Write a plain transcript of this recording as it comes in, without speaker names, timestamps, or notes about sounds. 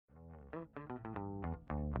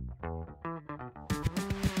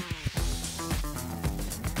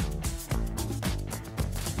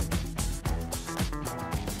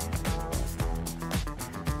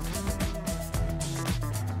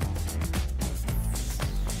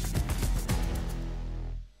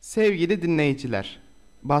Sevgili dinleyiciler,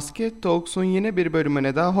 Basket Talks'un yeni bir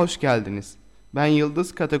bölümüne daha hoş geldiniz. Ben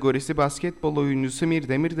Yıldız kategorisi basketbol oyuncusu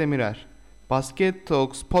Mirdemir Demirer. Basket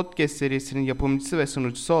Talks podcast serisinin yapımcısı ve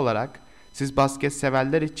sunucusu olarak siz basket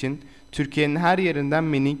severler için Türkiye'nin her yerinden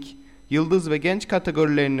minik, yıldız ve genç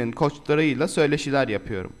kategorilerinin koçlarıyla söyleşiler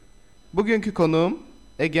yapıyorum. Bugünkü konuğum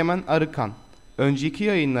Egemen ARIKAN. Önceki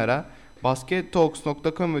yayınlara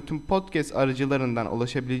baskettalks.com ve tüm podcast aracılarından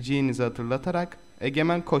ulaşabileceğinizi hatırlatarak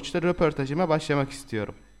Egemen Koç'ta röportajıma başlamak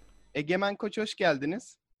istiyorum. Egemen Koç, hoş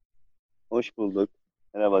geldiniz. Hoş bulduk.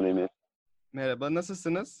 Merhaba Demir. Merhaba,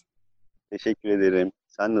 nasılsınız? Teşekkür ederim.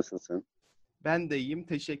 Sen nasılsın? Ben de iyiyim,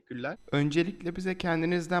 teşekkürler. Öncelikle bize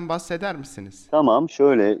kendinizden bahseder misiniz? Tamam,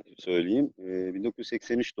 şöyle söyleyeyim.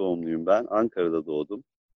 1983 doğumluyum ben. Ankara'da doğdum.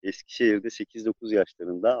 Eskişehir'de 8-9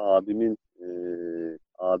 yaşlarında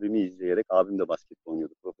abimi izleyerek, abim de basketbol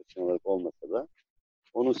oynuyordu profesyonel olarak olmasa da.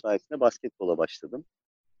 Onun sayesinde basketbola başladım.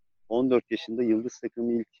 14 yaşında Yıldız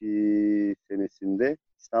takımı ilk senesinde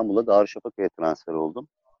İstanbul'a Darüşşafaka'ya transfer oldum.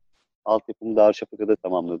 Altyapımı Darüşşafaka'da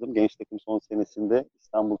tamamladım. Genç takım son senesinde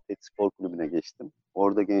İstanbul Tek Spor Kulübü'ne geçtim.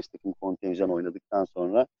 Orada genç takım kontenjan oynadıktan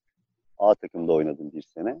sonra A takımda oynadım bir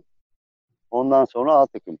sene. Ondan sonra A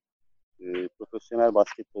takım profesyonel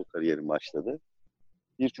basketbol kariyerim başladı.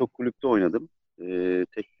 Birçok kulüpte oynadım.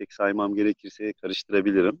 Tek tek saymam gerekirse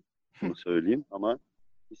karıştırabilirim. Bunu söyleyeyim ama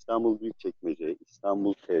İstanbul Büyükçekmece,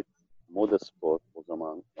 İstanbul TED, Moda Spor o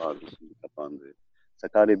zaman vardı, şimdi kapandı.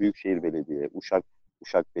 Sakarya Büyükşehir Belediye,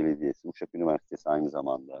 Uşak Belediyesi, Uşak Üniversitesi aynı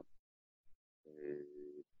zamanda. Ee,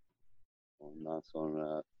 Ondan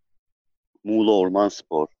sonra Muğla Orman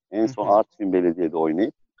Spor. En son Artvin Belediye'de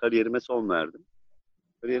oynayıp kariyerime son verdim.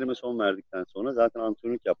 Kariyerime son verdikten sonra zaten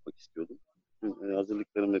antrenörlük yapmak istiyordum.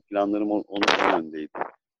 Hazırlıklarım ve planlarım onun yönündeydi.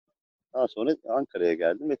 Daha sonra Ankara'ya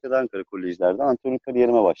geldim ve Ankara Koleji'lerde antrenörlük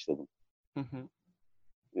kariyerime başladım.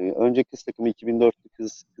 Önce kız takımı 2004'lü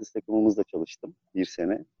kız takımımızda çalıştım bir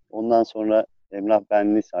sene. Ondan sonra Emrah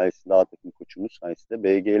Benli sayesinde A takım koçumuz sayesinde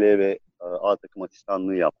BGL ve A takım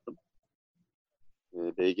asistanlığı yaptım.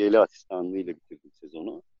 BGL asistanlığı ile bitirdim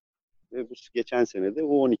sezonu. Ve bu geçen sene de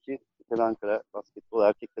U12 Ankara basketbol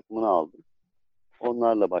erkek takımını aldım.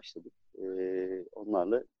 Onlarla başladık.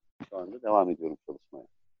 Onlarla şu anda devam ediyorum çalışmaya.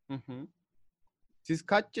 Siz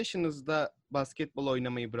kaç yaşınızda basketbol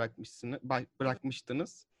oynamayı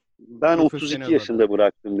bırakmıştınız? Ben Profesyonel 32 olarak. yaşında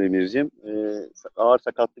bıraktım Demircim. Ağır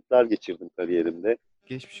sakatlıklar geçirdim kariyerimde.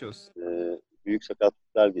 Geçmiş olsun. Büyük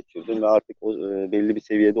sakatlıklar geçirdim ve artık belli bir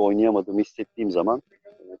seviyede oynayamadığımı hissettiğim zaman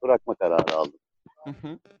bırakma kararı aldım.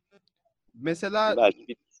 Mesela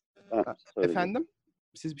Belki söyleyeceğim. efendim,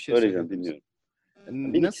 siz bir şey Söyleyeceğim, söylüyordunuz. dinliyorum. Bir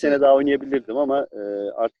iki Nasıl? sene daha oynayabilirdim ama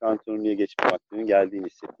artık antrenörlüğe geçme vaktinin geldiğini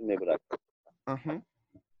hissettim ve bıraktım.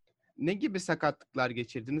 Ne gibi sakatlıklar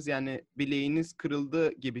geçirdiniz? Yani bileğiniz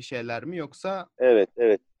kırıldı gibi şeyler mi, yoksa? Evet.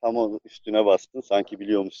 Tam onun üstüne bastın. Sanki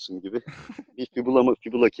biliyormuşsun gibi. Bir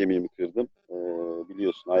fibula kemiğimi kırdım.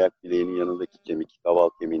 Biliyorsun, ayak bileğinin yanındaki kemik, kaval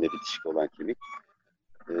kemiğine bitişik olan kemik.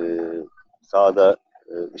 Sağda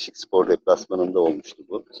Işık Spor deplasmanında olmuştu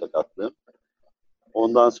bu sakatlığım.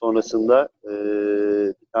 Ondan sonrasında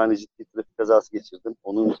bir tane ciddi trafik kazası geçirdim.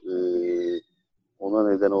 Ona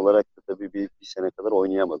neden olarak da tabii bir sene kadar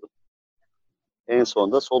oynayamadım. En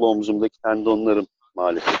sonunda sol omzumdaki tendonlarım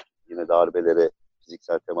maalesef yine darbelere,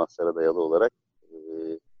 fiziksel temaslara dayalı olarak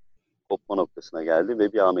kopma noktasına geldi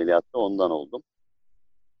ve bir ameliyatta ondan oldum.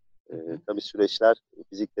 Tabii süreçler,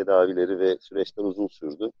 fizik tedavileri ve süreçler uzun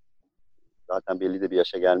sürdü. Zaten belli de bir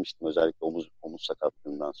yaşa gelmiştim, özellikle omuz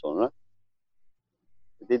sakatlığından sonra.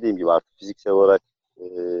 Dediğim gibi artık fiziksel olarak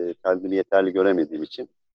kendimi yeterli göremediğim için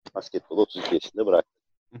basketbolu 32 yaşında bıraktım.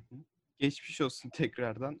 Geçmiş olsun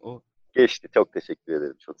tekrardan. Geçti. Çok teşekkür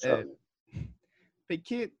ederim. Çok sağ Evet. olun.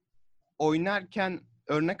 Peki oynarken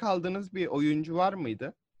örnek aldığınız bir oyuncu var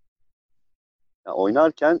mıydı? Yani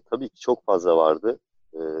oynarken tabii ki çok fazla vardı.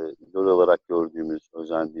 İdol olarak gördüğümüz,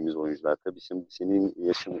 özendiğimiz oyuncular. Tabii şimdi senin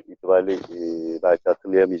yaşın itibariyle belki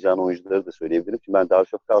hatırlayamayacağın oyuncuları da söyleyebilirim. Çünkü ben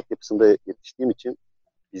Darüşşafaka altyapısında yetiştiğim için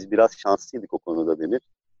biz biraz şanslıydık o konuda Demir.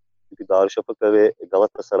 Çünkü Darüşşafaka ve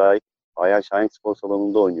Galatasaray Ayhan Şahin Spor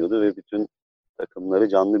Salonu'nda oynuyordu ve bütün takımları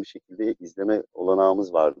canlı bir şekilde izleme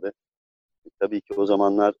olanağımız vardı. Tabii ki o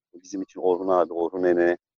zamanlar bizim için Orhun abi, Orhun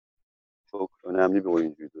Ene çok önemli bir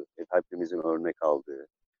oyuncuydu. Hepimizin örnek aldığı.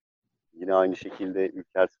 Yine aynı şekilde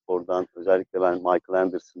Ülker Spor'dan özellikle ben Michael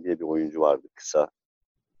Anderson diye bir oyuncu vardı, kısa.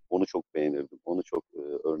 Onu çok beğenirdim. Onu çok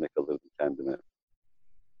örnek alırdım kendime.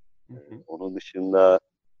 Onun dışında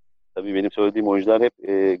tabii benim söylediğim oyuncular hep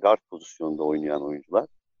guard pozisyonunda oynayan oyuncular.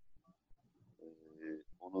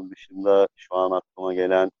 Onun dışında şu an aklıma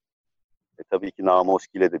gelen tabii ki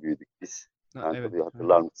Namoski ile de büyüdük biz. Ha, Sen evet. tabii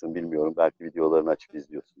hatırlar mısın bilmiyorum. Belki videolarını açıp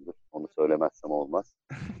izliyorsundur. Onu söylemezsem olmaz.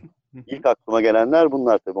 İlk aklıma gelenler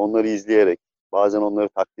bunlar tabii. Onları izleyerek, bazen onları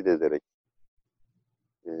taklit ederek,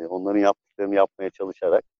 onların yaptıklarını yapmaya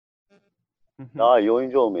çalışarak daha iyi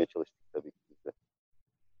oyuncu olmaya çalıştık tabii ki biz de.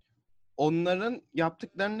 Onların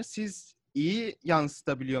yaptıklarını siz iyi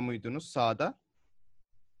yansıtabiliyor muydunuz sahada?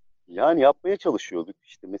 Yani yapmaya çalışıyorduk.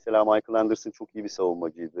 İşte mesela Michael Anderson çok iyi bir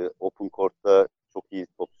savunmacıydı. Open Court'ta çok iyi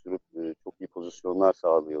top sürüp çok iyi pozisyonlar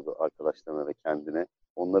sağlıyordu arkadaşlarına ve kendine.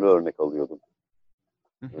 Onları örnek alıyordum.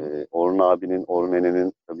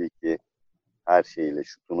 Orne'nin tabii ki her şeyiyle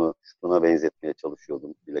şutuna benzetmeye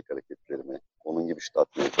çalışıyordum bilek hareketlerimi. Onun gibi şut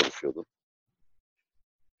atmaya çalışıyordum.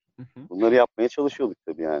 Bunları yapmaya çalışıyorduk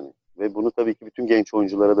tabii yani. Ve bunu tabii ki bütün genç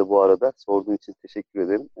oyunculara da bu arada sorduğun için teşekkür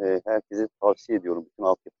ederim. Herkese tavsiye ediyorum bütün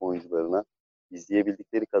altyapı oyuncularına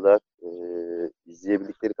izleyebildikleri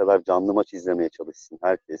kadar canlı maç izlemeye çalışsın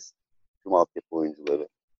herkes. Tüm altyapı oyuncuları.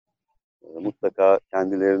 Mutlaka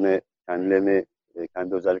kendi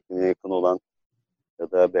özelliklerine yakın olan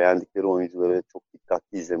ya da beğendikleri oyuncuları çok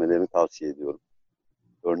dikkatli izlemelerini tavsiye ediyorum.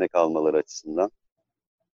 Örnek almaları açısından.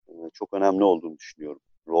 Çok önemli olduğunu düşünüyorum.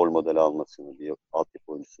 Rol model almasını, bir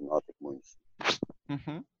altyapı oyuncusunun, altyapı oyuncusunun.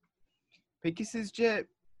 Peki sizce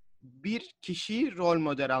bir kişiyi rol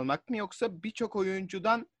model almak mı yoksa birçok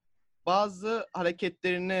oyuncudan bazı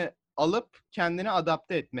hareketlerini alıp kendine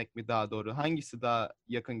adapte etmek mi daha doğru? Hangisi daha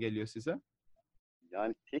yakın geliyor size?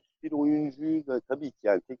 Yani tek bir oyuncuyu da tabii ki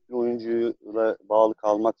yani tek bir oyuncuyla bağlı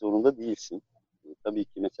kalmak zorunda değilsin. Tabii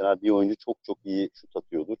ki mesela bir oyuncu çok çok iyi şut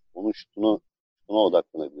atıyordur. Onun şutuna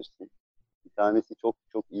odaklanabilirsin. Bir tanesi çok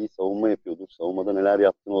çok iyi savunma yapıyordur. Savunmada neler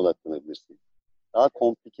yaptığına odaklanabilirsin. Daha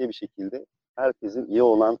komplike bir şekilde herkesin iyi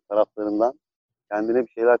olan taraflarından kendine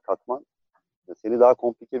bir şeyler katman seni daha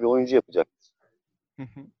komplike bir oyuncu yapacaktır.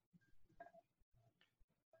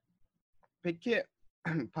 Peki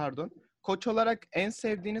pardon. Koç olarak en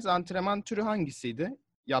sevdiğiniz antrenman türü hangisiydi?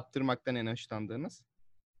 Yaptırmaktan en hoşlandığınız?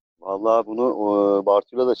 Vallahi bunu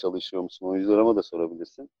Bartu'yla da çalışıyor musun? Oyuncularıma da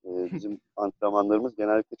sorabilirsin. Bizim antrenmanlarımız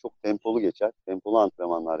genellikle çok tempolu geçer. Tempolu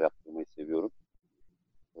antrenmanlar yaptırmayı seviyorum.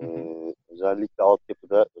 Özellikle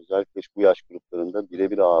altyapıda, özellikle bu yaş gruplarında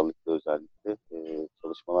birebir ağırlıklı özellikle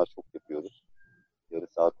çalışmalar çok yapıyoruz. Yarı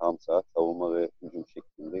saha, tam saha, savunma ve hücum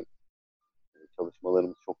şeklinde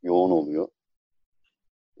çalışmalarımız çok yoğun oluyor.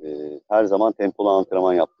 Her zaman tempolu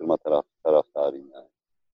antrenman yaptırma taraftarıyım yani.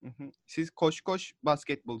 Siz koş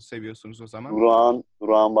basketbolu seviyorsunuz o zaman.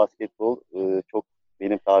 Durağan basketbol çok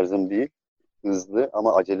benim tarzım değil. Hızlı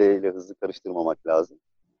ama aceleyle hızlı karıştırmamak lazım.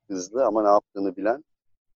 Hızlı ama ne yaptığını bilen,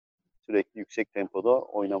 sürekli yüksek tempoda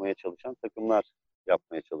oynamaya çalışan takımlar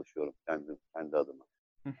yapmaya çalışıyorum kendi adıma.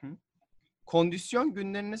 Kondisyon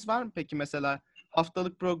günleriniz var mı peki? Mesela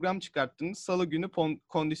haftalık program çıkarttınız. Salı günü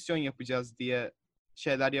kondisyon yapacağız diye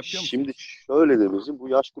şeyler yapıyor Şimdi musunuz? şöyle de bu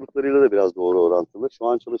yaş gruplarıyla da biraz doğru orantılı. Şu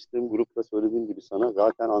an çalıştığım grupta söylediğim gibi sana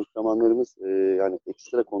zaten antrenmanlarımız yani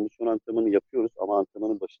ekstra kondisyon antrenmanı yapıyoruz ama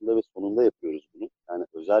antrenmanın başında ve sonunda yapıyoruz bunu. Yani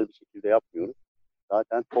özel bir şekilde yapmıyoruz.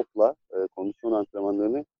 Zaten topla kondisyon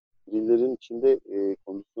antrenmanlarını drillerin içinde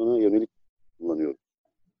kondisyona yönelik kullanıyoruz.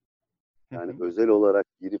 Yani özel olarak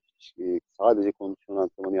girip sadece kondisyon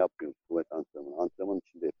antrenmanı yapmıyoruz. Kuvvet antrenmanı. Antrenman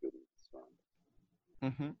içinde yapıyoruz şu anda.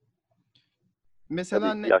 Tabii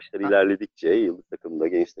Mesela ki ne? yaşlar ilerledikçe yıldız takımda,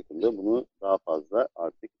 genç takımda bunu daha fazla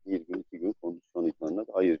artık bir gün, iki gün kondisyon idmanına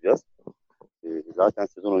da ayıracağız. Zaten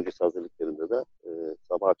sezon öncesi hazırlıklarında da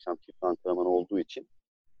sabah akşam çift antrenman olduğu için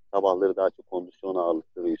sabahları daha çok kondisyon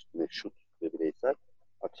ağırlıklı ve üstüne şut ve bireysel.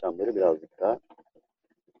 Akşamları birazcık daha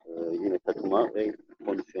yine takıma ve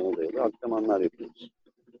kondisyona dayalı antrenmanlar yapıyoruz.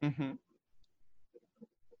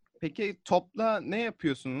 Peki topla ne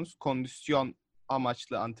yapıyorsunuz kondisyon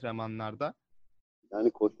amaçlı antrenmanlarda?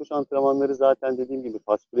 Yani koşuş antrenmanları zaten dediğim gibi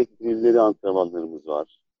fast break drillleri antrenmanlarımız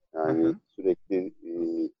var. Yani sürekli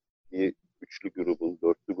bir üçlü grubun,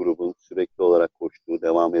 dörtlü grubun sürekli olarak koştuğu,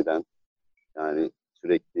 devam eden yani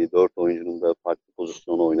sürekli dört oyuncunun da farklı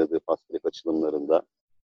pozisyonu oynadığı fast break açılımlarında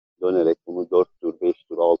dönerek bunu 4 tur, 5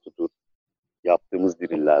 tur, 6 tur yaptığımız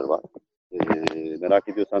driller var. Merak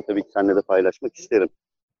ediyorsan tabii ki seninle de paylaşmak isterim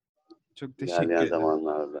Çok teşekkür ilerleyen ederim.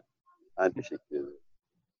 zamanlarda. Ben teşekkür ederim.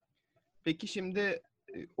 Peki şimdi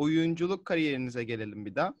oyunculuk kariyerinize gelelim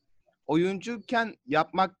bir daha. Oyuncuyken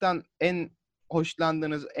yapmaktan en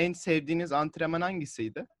hoşlandığınız, en sevdiğiniz antrenman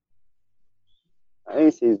hangisiydi? En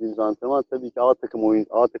sevdiğimiz antrenman tabii ki A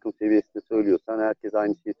takım seviyesinde söylüyorsan herkes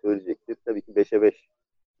aynı şeyi söyleyecektir. Tabii ki 5'e 5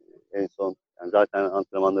 en son. Yani zaten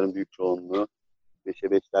antrenmanların büyük çoğunluğu 5'e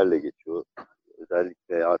 5'lerle geçiyor.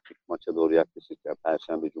 Özellikle artık maça doğru yaklaşırken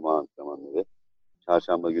Perşembe, Cuma antrenmanları.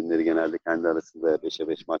 Çarşamba günleri genelde kendi arasında 5'e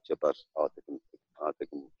 5 maç yapar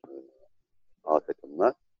A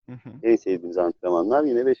takımlar. Hı hı. En sevdiğimiz antrenmanlar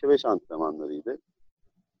yine 5'e 5 antrenmanlarıydı.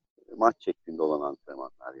 Maç şeklinde olan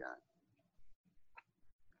antrenmanlar yani.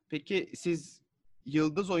 Peki siz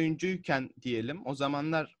yıldız oyuncuyken diyelim, o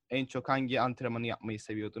zamanlar en çok hangi antrenmanı yapmayı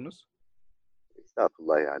seviyordunuz?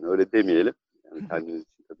 Estağfurullah yani öyle demeyelim. Yani kendimiz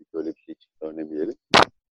için tabii ki öyle bir şey için örnemeyelim.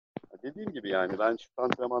 Dediğim gibi yani ben şut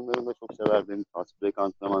antrenmanlarını da çok severdim. Fast break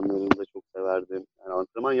antrenmanlarını da çok severdim. Yani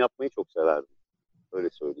antrenman yapmayı çok severdim. Öyle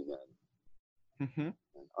söyleyeyim yani. Hı hı.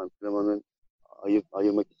 Yani antrenmanın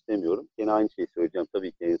ayırmak istemiyorum. Gene aynı şeyi söyleyeceğim.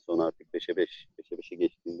 Tabii ki en son artık 5'e 5. 5'e 5'e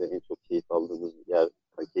geçtiğinde en çok keyif aldığımız yer,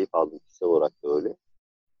 keyif aldığım kişisel olarak da öyle.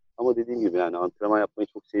 Ama dediğim gibi yani antrenman yapmayı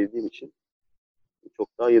çok sevdiğim için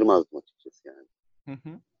çok da ayırmazdım açıkçası yani. Hı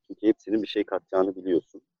hı. Çünkü hepsinin bir şey katacağını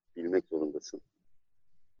biliyorsun. Bilmek zorundasın.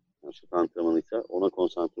 Yani şut antrenmanıysa ona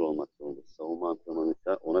konsantre olmak zorundasın. Savunma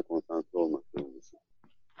antrenmanıysa ona konsantre olmak zorundasın.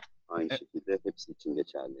 Aynı E- şekilde hepsi için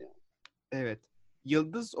geçerli yani. evet.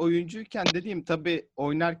 Yıldız oyuncuyken dediğim, tabii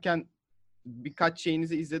oynarken birkaç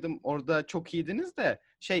şeyinizi izledim. Orada çok iyiydiniz de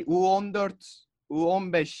U14,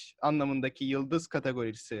 U15 anlamındaki yıldız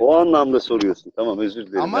kategorisi. O anlamda soruyorsun. Tamam, özür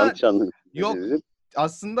dilerim. Ama Yanlış anlamışım. Özür yok, dilerim.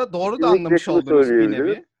 aslında doğru da Kesinlikle anlamış şunu oldunuz bir söyleyebilirim.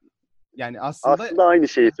 nevi. Yani aslında Aslında aynı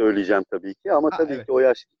şeyi söyleyeceğim tabii ki ama tabii evet. ki o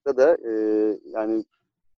yaşta da yani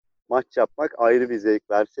maç yapmak ayrı bir zevk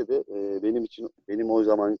verse de benim o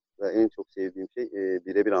zaman en çok sevdiğim şey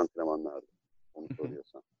birebir antrenmanlardı. Onu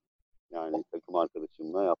soruyorsan. Yani takım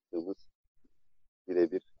arkadaşımla yaptığımız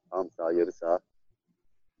birebir tam saha yarı saha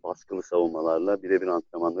baskılı savunmalarla birebir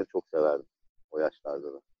antrenmanları çok severdim o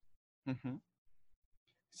yaşlarda da. Hı hı.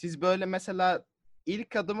 Siz böyle mesela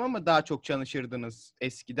ilk adıma mı daha çok çalışırdınız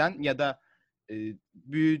eskiden, ya da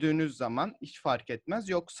büyüdüğünüz zaman hiç fark etmez,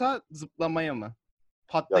 yoksa zıplamaya mı? Ya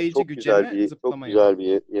Patlayıcı çok güce güzel mi, bir zıplamaya mı?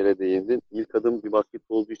 yere değindin. İlk adım bir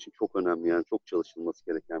basketbolcu için çok önemli yani çok çalışılması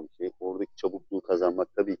gereken bir şey. Oradaki çabukluğu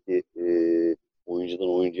kazanmak tabii ki oyuncudan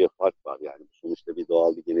oyuncuya fark var yani. Sonuçta bir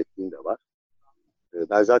doğal bir genetiğim de var.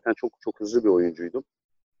 Ben zaten çok çok hızlı bir oyuncuydum.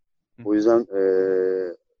 Hı O hı. yüzden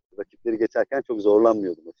rakipleri geçerken çok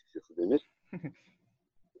zorlanmıyordum açıkçası Demir.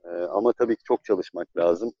 Ama tabii ki çok çalışmak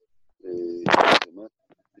lazım.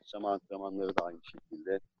 Sıçrama antrenmanları da aynı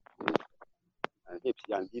şekilde. Yani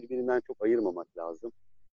hepsi yani birbirinden çok ayırmamak lazım.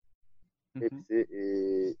 Hı hı. Hepsi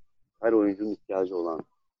her oyuncunun ihtiyacı olan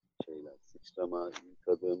şeyler. Sıçrama, ilk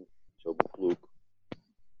adım, çabukluk,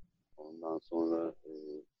 ondan sonra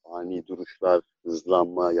ani duruşlar,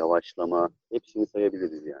 hızlanma, yavaşlama hepsini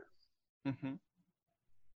sayabiliriz yani. Hı hı.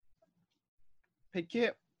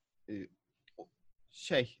 Peki e,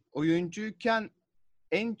 oyuncuyken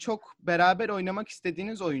en çok beraber oynamak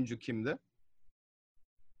istediğiniz oyuncu kimdi?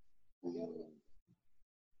 Hmm.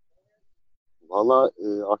 Valla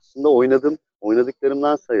aslında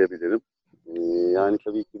oynadıklarımdan sayabilirim. Yani Olur.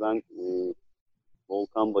 tabii ki ben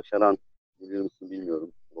Volkan Başaran bilir misin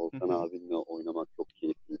bilmiyorum. Hı Volkan hı. abimle oynamak çok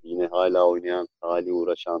keyifliydi. Yine hala oynayan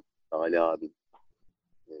Salih abim.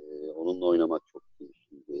 Onunla oynamak çok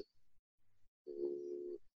keyifliydi. E,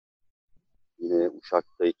 Yine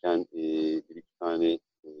Uşak'tayken bir iki tane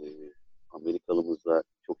Amerikalımızla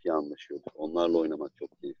çok iyi anlaşıyorduk. Onlarla oynamak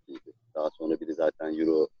çok keyifliydi. Daha sonra biri zaten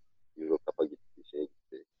Euro Cup'a gitti,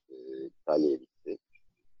 İtalya'ya gitti,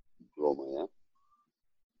 Roma'ya.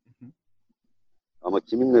 Hı hı. Ama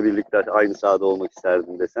kiminle birlikte aynı sahada olmak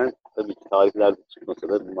isterdim desen, tabii ki tarihler çıkmasa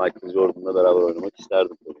da Michael Jordan'la beraber oynamak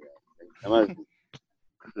isterdim tabii yani. Sen istemezdin.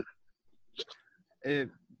 E,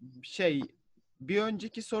 şey Bir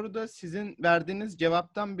önceki soruda sizin verdiğiniz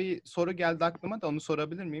cevaptan bir soru geldi aklıma, da onu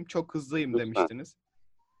sorabilir miyim? Çok hızlıyım Lütfen. demiştiniz.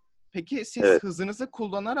 Peki siz Evet. hızınızı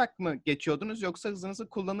kullanarak mı geçiyordunuz, yoksa hızınızı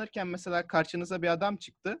kullanırken mesela karşınıza bir adam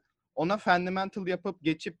çıktı, ona fundamental yapıp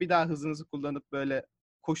geçip bir daha hızınızı kullanıp böyle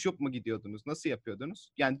koşup mu gidiyordunuz? Nasıl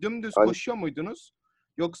yapıyordunuz? Yani dümdüz Yani, koşuyor muydunuz?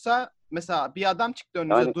 Yoksa mesela bir adam çıktı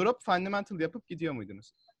önünüze, yani durup fundamental yapıp gidiyor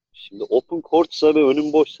muydunuz? şimdi open courtsa ve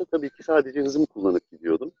önüm boşsa tabii ki sadece hızımı kullanıp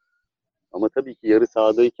gidiyordum. Ama tabii ki yarı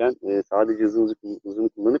sahadayken sadece hızını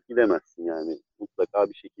kullanıp gidemezsin yani. Mutlaka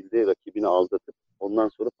bir şekilde rakibini aldatıp ondan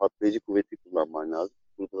sonra patlayıcı kuvveti kullanman lazım.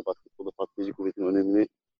 Burada da basketbolda patlayıcı kuvvetin önemli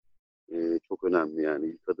çok önemli yani.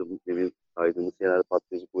 İlk adım demin saydığımız yerlerde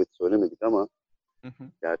patlayıcı kuvveti söylemedik ama Hı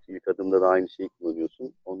hı. gerçi ilk adımda da aynı şeyi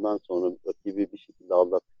kullanıyorsun. Ondan sonra rakibi bir şekilde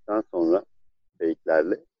aldattıktan sonra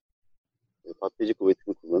fake'lerle patlayıcı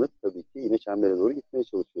kuvvetini kullanıp tabii ki yine çembere doğru gitmeye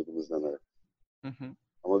çalışıyordum hızlanarak. Hı hı.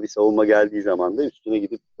 Ama bir savunma geldiği zaman da üstüne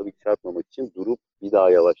gidip tabii çarpmamak için durup bir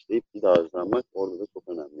daha yavaşlayıp bir daha hızlanmak orada da çok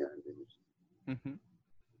önemli yani benim için. Hı hı.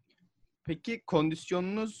 Peki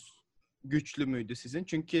kondisyonunuz güçlü müydü sizin?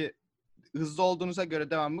 Çünkü hızlı olduğunuza göre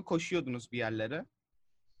devamlı koşuyordunuz bir yerlere.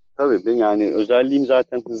 Tabii ben yani özelliğim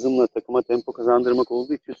zaten hızımla takıma tempo kazandırmak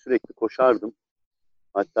olduğu için sürekli koşardım.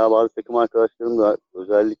 Hatta bazı takım arkadaşlarım da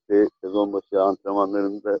özellikle sezon başı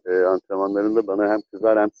antrenmanlarında bana hem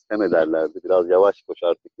kızar hem sitem ederlerdi. Biraz yavaş koş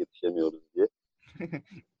artık yetişemiyoruz diye.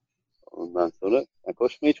 Ondan sonra yani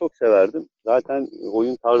koşmayı çok severdim. Zaten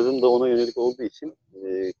oyun tarzım da ona yönelik olduğu için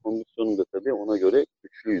kondisyonum da tabii ona göre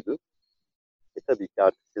güçlüydü. Tabii ki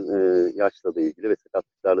artık yaşla da ilgili ve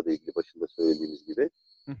sakatlıklarla da ilgili başında söylediğimiz gibi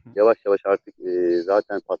yavaş yavaş artık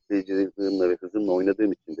zaten patlayıcılığımla ve hızımla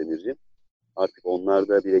oynadığım için Demirci artık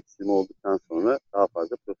onlarda bir eksilme olduktan sonra daha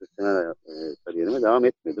fazla profesyonel kariyerime devam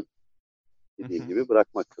etmedim. Dediğim gibi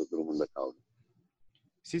bırakmak durumunda kaldım.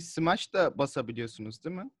 Siz smaç da basabiliyorsunuz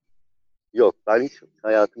değil mi? Yok, ben hiç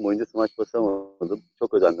hayatım boyunca smaç basamadım.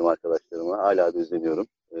 Çok özendim arkadaşlarıma. Hala da özeniyorum.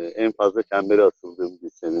 En fazla çembere asıldığım bir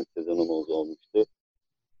sezonum olmuştu.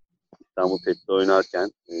 İstanbul Pet'te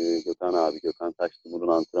oynarken Gökhan Taşdemur'un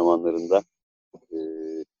antrenmanlarında e,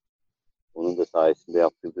 onun da sayesinde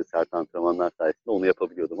yaptırdığı sert antrenmanlar sayesinde onu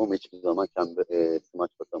yapabiliyordum ama hiçbir zaman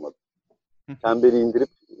smaç basamadım. Çemberi indirip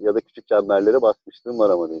ya da küçük çemberlere basmışlığım var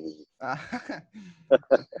ama Denizli.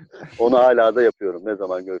 Onu hala da yapıyorum. Ne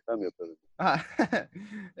zaman görsem yaparım.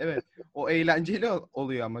 Evet. O eğlenceli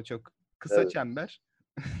oluyor ama çok. Kısa Evet. çember.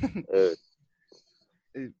 Evet.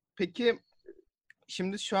 Peki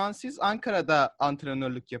şimdi şu an siz Ankara'da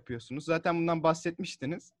antrenörlük yapıyorsunuz. Zaten bundan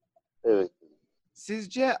bahsetmiştiniz. Evet.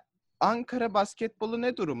 Sizce Ankara basketbolu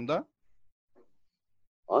ne durumda?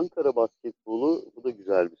 Ankara basketbolu, bu da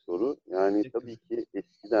güzel bir soru. Yani tabii ki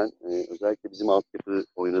eskiden özellikle bizim altyapı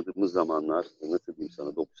oynadığımız zamanlar, nasıl diyeyim sana,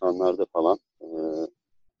 90'larda falan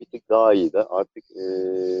bir tık daha iyiydi. Artık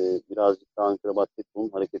birazcık da Ankara basketbolunun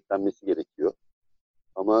hareketlenmesi gerekiyor.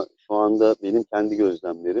 Ama şu anda benim kendi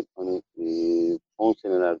gözlemlerim hani son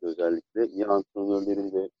senelerde özellikle iyi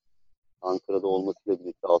antrenörlerin de Ankara'da olmasıyla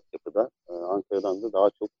birlikte altyapıda Ankara'dan da daha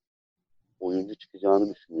çok oyuncu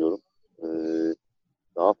çıkacağını düşünüyorum. E,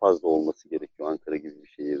 Daha fazla olması gerekiyor Ankara gibi bir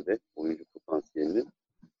şehirde oyuncu potansiyelinin.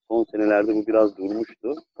 Son senelerde bu biraz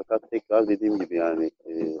durmuştu. Fakat tekrar dediğim gibi yani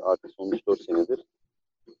artık son 3-4 senedir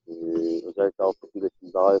e, özellikle altyapıyla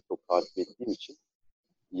daha çok takip ettiğim için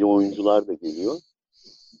iyi oyuncular da geliyor.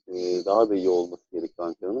 Daha da iyi olması gerekiyor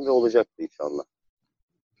Ankara'nın ve olacak da inşallah.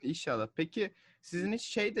 İnşallah. Peki sizin hiç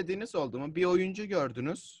şey dediğiniz oldu mu? Bir oyuncu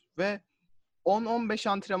gördünüz ve 10-15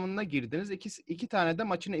 antrenmanına girdiniz. İki tane de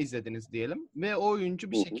maçını izlediniz diyelim. Ve o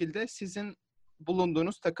oyuncu bir Hı hı, şekilde sizin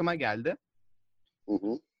bulunduğunuz takıma geldi. hı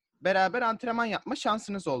hı, Beraber antrenman yapma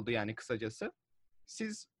şansınız oldu yani kısacası.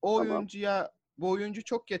 Siz o tamam. oyuncuya bu oyuncu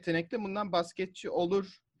çok yetenekli bundan basketçi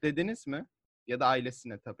olur dediniz mi? Ya da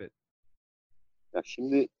ailesine tabii. Ya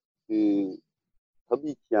şimdi e,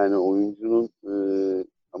 tabii ki yani oyuncunun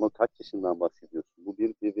ama kaç yaşından bahsediyorsun? Bu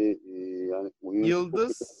bir yani oyuncu çok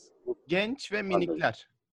Yıldız, yetenekli. genç ve Anladım. minikler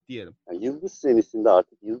diyelim. Yani yıldız senesinde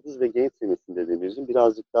artık yıldız ve genç senesinde Demirciğim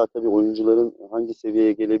birazcık daha tabii oyuncuların hangi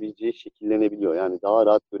seviyeye gelebileceği şekillenebiliyor. Yani daha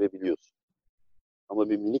rahat görebiliyorsun. Ama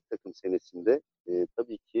bir minik takım senesinde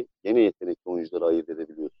tabii ki gene yetenekli oyuncuları ayırt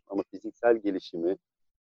edebiliyorsun. Ama fiziksel gelişimi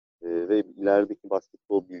ve ilerideki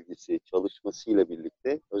basketbol bilgisi, çalışmasıyla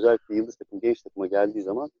birlikte özellikle yıldız takım, genç takıma geldiği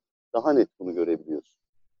zaman daha net bunu görebiliyorsun.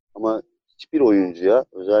 Ama hiçbir oyuncuya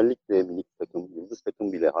özellikle minik takım, yıldız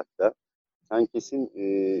takım bile hatta sen kesin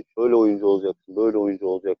şöyle oyuncu olacaksın, böyle oyuncu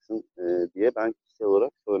olacaksın diye ben kişisel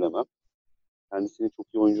olarak söylemem. Kendisinin çok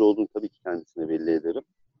iyi oyuncu olduğunu tabii ki kendisine belli ederim.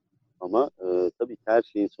 Ama tabii ki her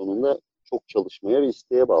şeyin sonunda çok çalışmaya ve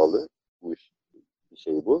isteğe bağlı bu iş, bir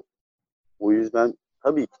şey bu. O yüzden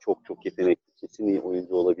tabii ki çok çok yetenekli, kesin iyi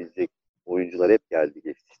oyuncu olabilecek oyuncular hep geldi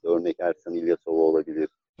geçti. İşte örnek Ersan İlyasova olabilir,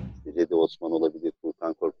 işte Cedi Osman olabilir,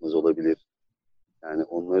 Furkan Korkmaz olabilir. Yani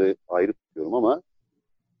onları ayrı tutuyorum ama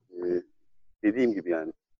e, dediğim gibi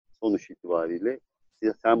yani sonuç itibariyle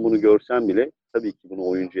sen bunu görsen bile tabii ki bunu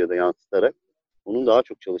oyuncuya da yansıtarak onun daha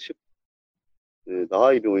çok çalışıp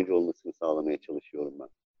daha iyi bir oyuncu olmasını sağlamaya çalışıyorum ben.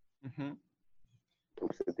 Hı hı.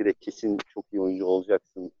 Yoksa direkt kesin çok iyi oyuncu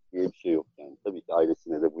olacaksın diye bir şey yok. Yani tabii ki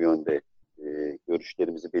ailesine de bu yönde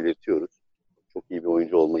görüşlerimizi belirtiyoruz. Çok iyi bir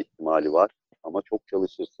oyuncu olma ihtimali var ama çok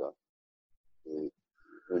çalışırsa e,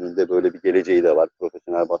 önünde böyle bir geleceği de var.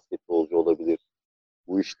 Profesyonel basketbolcu olabilir.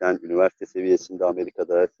 Bu işten üniversite seviyesinde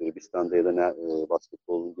Amerika'da, Sırbistan'da ya da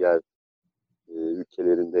basketbolun diğer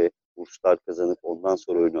ülkelerinde burslar kazanıp ondan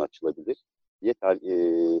sonra önü açılabilir. Yeter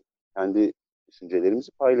kendi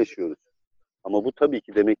düşüncelerimizi paylaşıyoruz. Ama bu tabii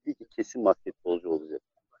ki demek değil ki kesin basketbolcu olacak.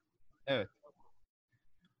 Evet.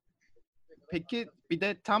 Peki bir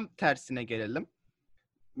de tam tersine gelelim.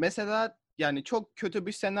 Mesela yani çok kötü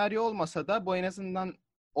bir senaryo olmasa da bu en azından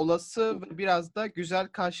olası ve biraz da güzel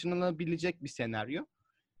karşılanabilecek bir senaryo.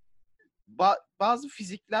 Bazı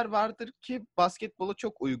fizikler vardır ki basketbola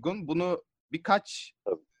çok uygun. Bunu birkaç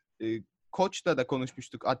Tabii. koçla da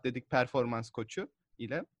konuşmuştuk, atletik performans koçu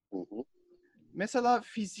ile. Hı hı. Mesela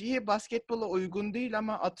fiziği basketbola uygun değil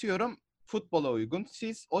ama atıyorum futbola uygun.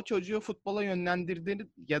 Siz o çocuğu futbola yönlendirdiniz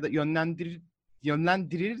ya da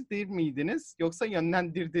yönlendirir miydiniz yoksa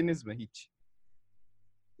yönlendirdiniz mi hiç?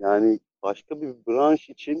 Yani başka bir branş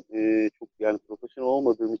için çok yani profesyonel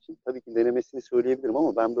olmadığım için tabii ki denemesini söyleyebilirim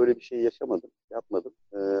ama ben böyle bir şey yaşamadım, yapmadım.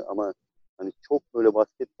 Ama hani çok böyle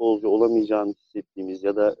basketbolcu olamayacağını hissettiğimiz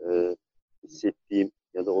ya da hissettiğim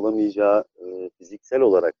ya da olamayacağı fiziksel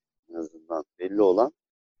olarak en azından belli olan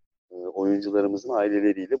oyuncularımızın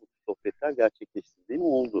aileleriyle bu sohbetler gerçekleştirdiğim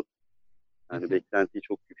oldu. Yani beklentiyi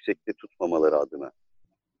çok yüksekte tutmamaları adına.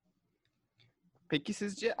 Peki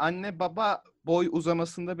sizce anne baba boy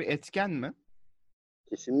uzamasında bir etken mi?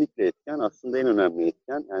 Kesinlikle etken. Aslında en önemli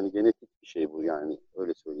etken. Yani genetik bir şey bu yani.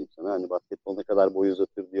 Öyle söyleyeyim sana. Hani basketbol ne kadar boy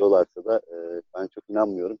uzatır diyorlarsa da ben çok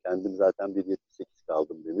inanmıyorum. Kendim zaten 1,78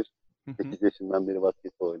 kaldım denir. 8 yaşından beri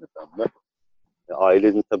basketbol oynasam da.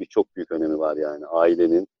 Ailenin tabii çok büyük önemi var yani.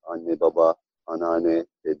 Ailenin anne, baba, anneanne,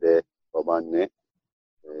 dede, babaanne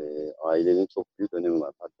ailenin çok büyük önemi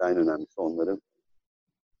var. Hatta en önemlisi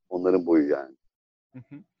onların boyu yani.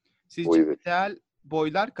 Sizce Boyu ve ideal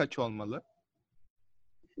boylar kaç olmalı?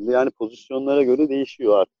 Şimdi yani pozisyonlara göre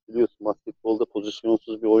değişiyor artık. Biliyorsun basketbolda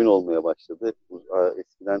pozisyonsuz bir oyun olmaya başladı.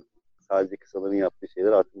 Eskiden sadece kısaların yaptığı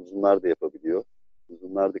şeyler artık uzunlar da yapabiliyor.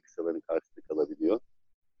 Uzunlar da kısaların karşısında kalabiliyor.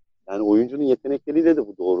 Yani oyuncunun yetenekleriyle de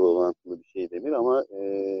bu doğru orantılı bir şey denir ama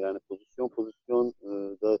yani pozisyon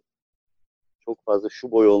da çok fazla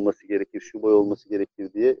şu boy olması gerekir, şu boy olması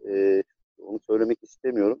gerekir diye onu söylemek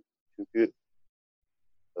istemiyorum. Çünkü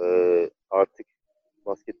artık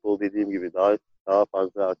basketbol dediğim gibi daha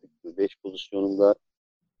fazla artık 5 pozisyonunda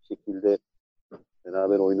şekilde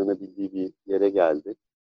beraber oynanabildiği bir yere geldi.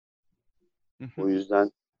 O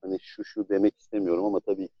yüzden hani şu demek istemiyorum ama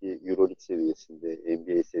tabii ki EuroLeague seviyesinde,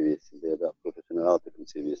 NBA seviyesinde ya da profesyonel alt takım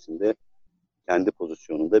seviyesinde kendi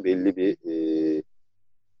pozisyonunda belli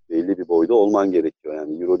bir boyda olman gerekiyor.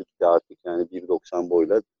 Yani EuroLeague'de artık yani 1,90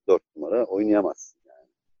 boyla 4 numara oynayamazsın yani.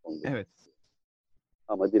 Onu demek Evet. istiyorum.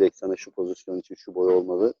 Ama direkt sana şu pozisyon için şu boy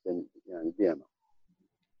olmalı yani diyemem.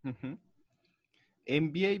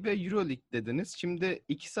 NBA ve EuroLeague dediniz. Şimdi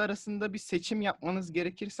ikisi arasında bir seçim yapmanız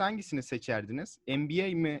gerekirse hangisini seçerdiniz?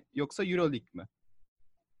 NBA mi yoksa EuroLeague mi?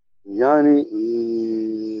 Yani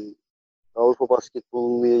Avrupa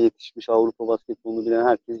basketboluna yetişmiş, Avrupa basketbolunu bilen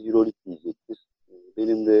herkes EuroLeague diyecektir.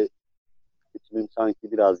 Benim de seçimim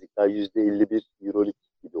sanki birazcık daha %51 EuroLeague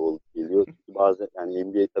gibi olup geliyor. Çünkü bazen yani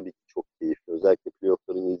NBA tabii ki çok keyifli. Özellikle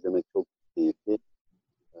playoff'larını izlemek çok keyifli.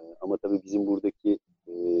 Ama tabii bizim buradaki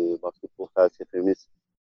basketbol felsefemiz,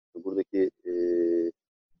 buradaki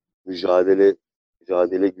mücadele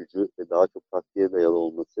mücadele gücü ve daha çok taktiğe dayalı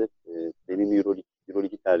olması benim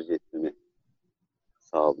EuroLeague'i tercih etmemi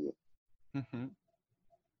sağlıyor.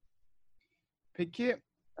 Peki,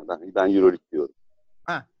 Yani ben EuroLeague diyorum.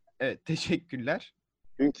 evet, teşekkürler.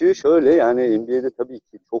 Çünkü şöyle yani NBA'de tabii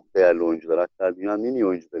ki çok değerli oyuncular. Hatta dünyanın en iyi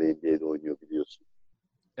oyuncuları NBA'de oynuyor biliyorsun.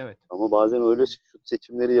 Evet. Ama bazen öyle şut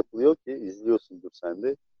seçimleri yapılıyor ki izliyorsundur sen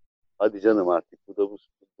de. Hadi canım artık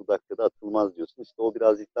bu dakikada atılmaz diyorsun. İşte o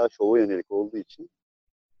birazcık daha şova yönelik olduğu için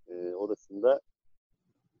orasında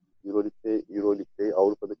Euroleague'de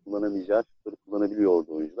Avrupa'da kullanamayacağı şutları kullanabiliyor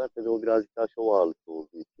orada oyuncular. Tabii o birazcık daha şov ağırlıklı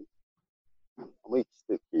olduğu için. Ama ikisi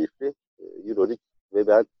de keyifli. Euroleague ve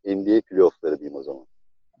ben NBA playoff'ları diyeyim o zaman.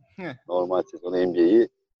 Normal sezon NBA'yi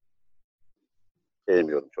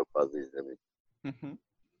sevmiyorum çok fazla izlemeyi.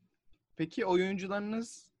 Peki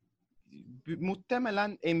oyuncularınız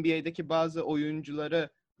muhtemelen NBA'deki bazı oyuncuları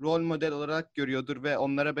rol model olarak görüyordur ve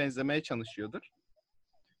onlara benzemeye çalışıyordur.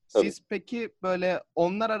 Tabii. Siz peki böyle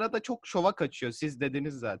onlar arada çok şova kaçıyor. Siz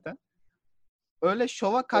dediniz zaten. Öyle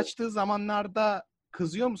şova Evet. kaçtığı zamanlarda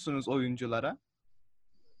kızıyor musunuz oyunculara?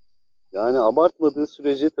 Yani abartmadığı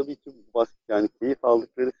sürece tabii ki yani keyif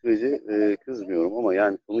aldıkları sürece kızmıyorum ama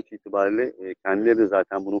yani sonuç itibariyle kendileri de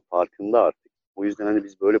zaten bunun farkında artık. O yüzden hani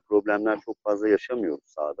biz böyle problemler çok fazla yaşamıyoruz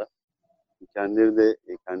sahada. Kendileri de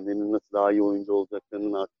kendilerinin nasıl daha iyi oyuncu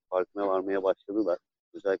olacaklarının artık farkına varmaya başladılar.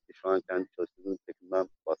 Özellikle şu an kendi çalıştığım takımdan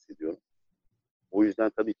bahsediyorum. O yüzden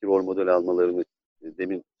tabii ki rol model almalarını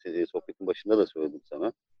demin sohbetin başında da söyledim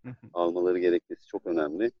sana. Almaları gerekmesi çok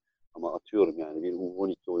önemli. Ama atıyorum yani bir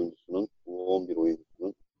U12 oyuncusunun, U11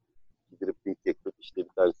 oyuncusunun dribbling yapıp işte bir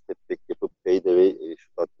tane step back yapıp fadeaway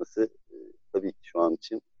şut atması tabii ki şu an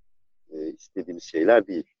için istediğimiz şeyler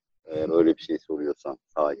değil. Eğer öyle bir şey soruyorsan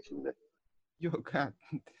saha içinde. Yok ha.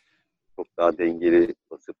 Çok daha dengeli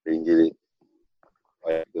basıp dengeli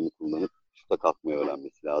ayaklarını kullanıp şuta kalkmayı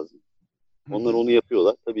öğrenmesi lazım. Hı Onlar hı. onu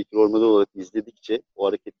yapıyorlar. Tabii ki rol model olarak izledikçe o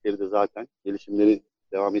hareketleri de zaten gelişimleri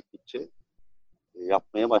devam ettikçe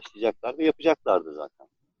yapmaya başlayacaklar ve yapacaklardı zaten.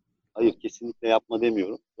 Hayır, kesinlikle yapma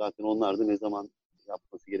demiyorum. Zaten onlar da ne zaman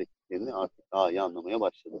yapması gerektiklerini artık daha iyi anlamaya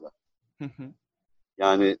başladılar. Hı hı.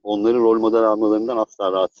 Yani onların rol model almalarından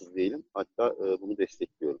asla rahatsız değilim. Hatta bunu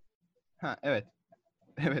destekliyorum. Ha, evet.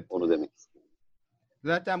 Evet. Onu demek istiyorum.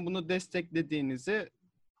 Zaten bunu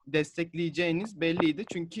destekleyeceğiniz belliydi.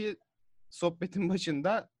 Çünkü sohbetin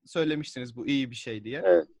başında söylemiştiniz bu iyi bir şey diye.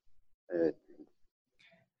 Evet, evet.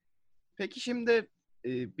 Peki şimdi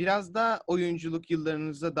biraz da oyunculuk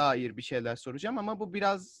yıllarınıza dair bir şeyler soracağım ama bu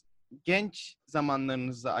biraz genç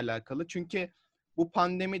zamanlarınızla alakalı. Çünkü bu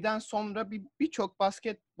pandemiden sonra birçok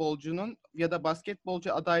basketbolcunun ya da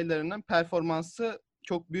basketbolcu adaylarının performansı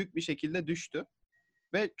çok büyük bir şekilde düştü.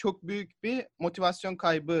 Ve çok büyük bir motivasyon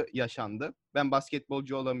kaybı yaşandı. Ben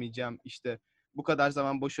basketbolcu olamayacağım, işte bu kadar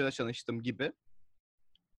zaman boşuna çalıştım gibi.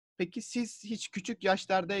 Peki siz hiç küçük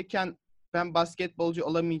yaşlardayken ben basketbolcu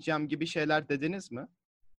olamayacağım gibi şeyler dediniz mi?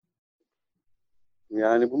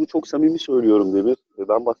 Yani bunu çok samimi söylüyorum Demir.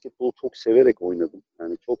 Ben basketbolu çok severek oynadım.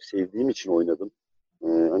 Yani çok sevdiğim için oynadım.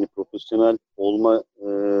 Hani profesyonel olma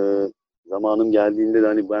zamanım geldiğinde de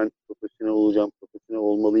hani ben profesyonel olacağım, profesyonel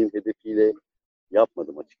olmalıyım hedefiyle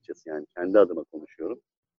yapmadım açıkçası. Yani kendi adıma konuşuyorum.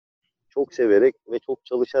 Çok severek ve çok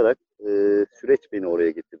çalışarak süreç beni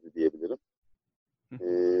oraya getirdi diyebilirim.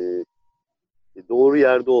 Doğru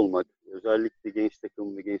yerde olmak, özellikle genç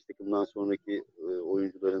takım ve genç takımdan sonraki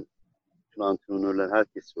oyuncuların, bütün antrenörler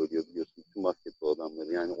herkes söylüyor biliyorsun, bütün basketbol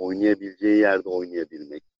adamları. Yani oynayabileceği yerde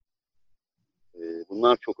oynayabilmek.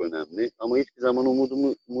 Bunlar çok önemli. Ama hiçbir zaman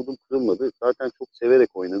umudum kırılmadı. Zaten çok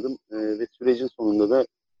severek oynadım ve sürecin sonunda da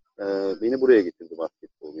beni buraya getirdi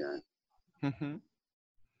basketbol yani.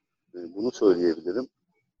 Bunu söyleyebilirim.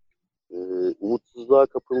 Umutsuzluğa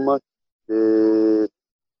kapılmak, e,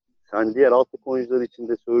 sen diğer alt takım oyuncular için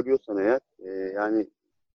de söylüyorsan eğer, yani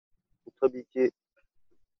bu tabii ki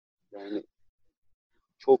yani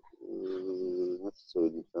çok nasıl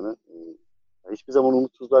söyleyeyim sana, yani hiçbir zaman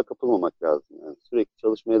umutsuzluğa kapılmamak lazım. Yani sürekli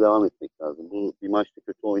çalışmaya devam etmek lazım. Bu bir maçta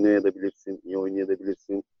kötü oynayabilirsin, iyi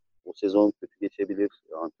oynayabilirsin. O sezon kötü geçebilir,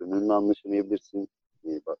 antrenörünle anlaşamayabilirsin.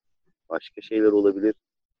 Başka şeyler olabilir.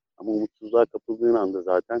 Ama umutsuzluğa kapıldığın anda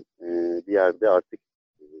zaten bir yerde artık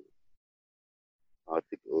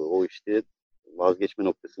o işte vazgeçme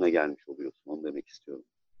noktasına gelmiş oluyorsun. Onu demek istiyorum.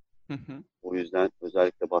 O yüzden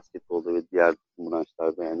özellikle basketbolda ve diğer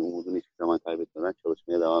branşlarda yani umudunu hiçbir zaman kaybetmeden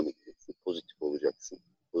çalışmaya devam edeceksin. Pozitif olacaksın.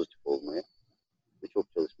 Pozitif olmaya ve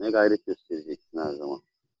çok çalışmaya gayret göstereceksin her zaman.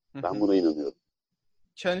 Ben buna inanıyorum.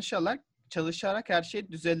 Çalışarak her şey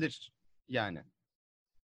düzelir yani.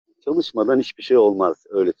 Çalışmadan hiçbir şey olmaz.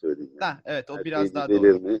 Öyle söyleyeyim yani. Evet, o Her biraz şey daha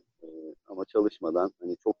düzelir doğru. mi? Ama çalışmadan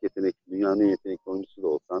hani çok yetenekli, dünyanın en yetenekli oyuncusu da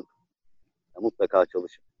olsan mutlaka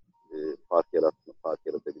çalışıp fark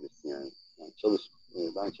yaratabilirsin yani.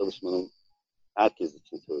 Ben çalışmanın herkes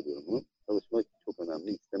için söylüyorum bunu. Çalışmak çok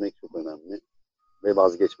önemli, istemek çok önemli ve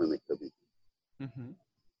vazgeçmemek tabii.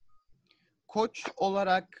 Koç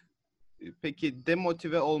olarak peki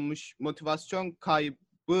demotive olmuş, motivasyon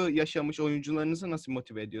kaybı yaşamış oyuncularınızı nasıl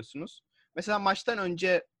motive ediyorsunuz? Mesela maçtan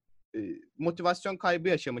önce motivasyon kaybı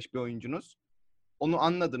yaşamış bir oyuncunuz. Onu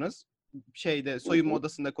anladınız. Hı Soyunma hı.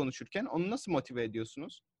 odasında konuşurken onu nasıl motive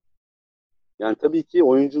ediyorsunuz? Yani tabii ki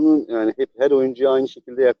oyuncunun yani hep her oyuncuya aynı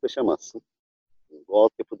şekilde yaklaşamazsın. Bu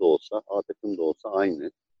altyapı da olsa, A takım da olsa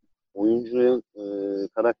aynı. Oyuncunun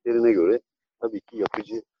karakterine göre tabii ki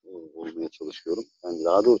yapıcı olmaya çalışıyorum. Yani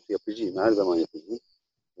daha doğrusu yapıcıyım, her zaman yapıcıyım.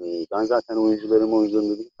 Ben zaten oyuncuların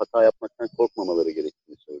dedim, hata yapmaktan korkmamaları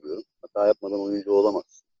gerektiğini söylüyorum. Hata yapmadan oyuncu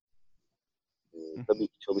olamaz. Tabii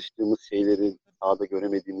ki çalıştığımız şeyleri sahada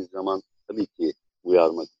göremediğimiz zaman tabii ki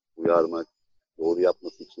uyarmak, doğru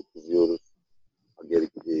yapması için kızıyoruz.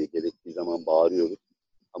 Gerektiği zaman bağırıyoruz.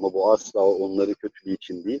 Ama bu asla onların kötülüğü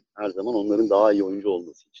için değil, her zaman onların daha iyi oyuncu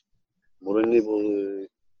olması için. Moralini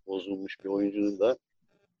bozulmuş bir oyuncunun da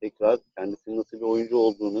tekrar kendisinin nasıl bir oyuncu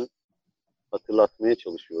olduğunu hatırlatmaya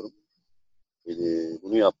çalışıyorum.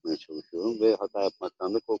 Bunu yapmaya çalışıyorum ve hata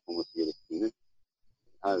yapmaktan da korkmaması gerektiğini,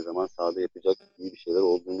 her zaman sahada yapacak iyi bir şeyler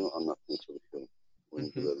olduğunu anlatmaya çalışıyorum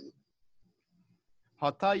oyuncularıma.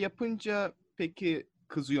 Hata yapınca peki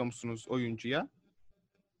kızıyor musunuz oyuncuya?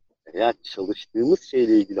 Eğer çalıştığımız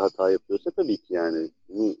şeyle ilgili hata yapıyorsa tabii ki yani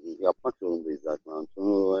bunu yapmak zorundayız zaten. Antrenör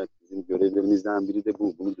olarak bizim görevlerimizden biri de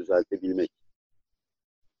bu. Bunu düzeltebilmek.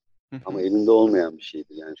 Ama elinde olmayan bir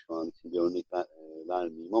şeydir. Yani şu an için bir örnek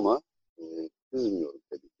vermeyeyim ama kızmıyorum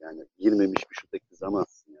tabii ki. Yani girmemiş bir şuta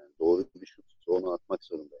kızamazsın yani. Doğru bir şutsa onu atmak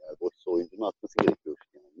zorunda. Yani boşsa oyuncunun atması gerekiyor.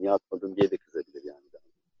 Yani. Niye atmadın diye de kızabilir yani.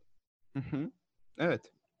 Hı hı. Evet.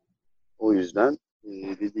 O yüzden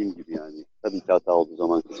dediğim gibi yani tabii ki hata olduğu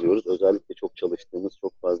zaman kızıyoruz. Özellikle çok çalıştığımız,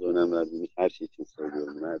 çok fazla önem verdiğimiz her şey için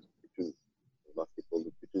söylüyorum. Bütün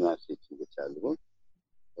basketboldaki bütün her şey için geçerli bu.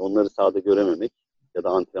 Onları sahada görememek ya da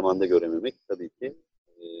antrenmanda görememek tabii ki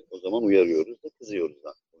o zaman uyarıyoruz da kızıyoruz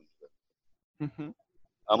da oyunculara. Hı hı.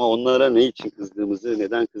 Ama onlara ne için kızdığımızı,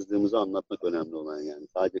 neden kızdığımızı anlatmak önemli olan yani.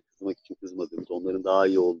 Sadece kızmak için kızmadığımız, onların daha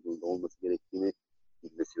iyi olduğunu, olması gerektiğini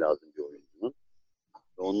bilmesi lazım bir oyuncunun.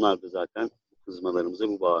 Ve onlar da zaten bu kızmalarımıza,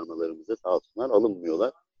 bu bağırmalarımıza sağ olsunlar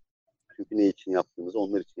alınmıyorlar. Çünkü ne için yaptığımızı,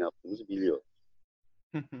 onlar için yaptığımızı biliyor.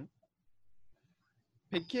 Hı hı.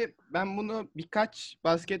 Peki ben bunu birkaç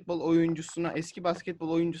basketbol oyuncusuna, eski basketbol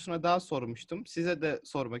oyuncusuna daha sormuştum. Size de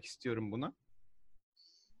sormak istiyorum bunu.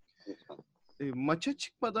 Lütfen. Maça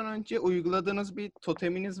çıkmadan önce uyguladığınız bir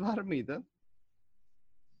toteminiz var mıydı?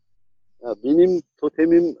 Ya benim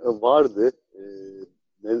totemim vardı.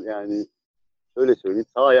 Yani şöyle söyleyeyim,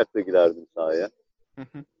 sağ ayakla girerdim sahaya. Hı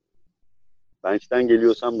hı. Bench'ten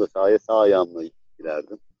geliyorsam da sahaya sağ ayağımla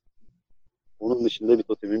girerdim. Onun dışında bir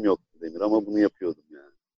totemim yoktu Demir ama bunu yapıyordum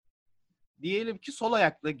yani. Diyelim ki sol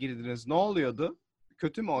ayakla girdiniz. Ne oluyordu?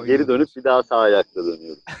 Kötü mü Geri dönüp oynuyordunuz? bir daha sağ ayakla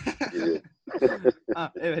dönüyordum. Giriyordum.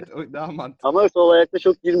 Ha, evet, o daha mantıklı. Ama sol ayakla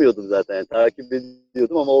çok girmiyordum zaten. Yani takip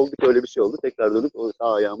ediyordum ama oldu ki öyle bir şey oldu. Tekrar dönüp o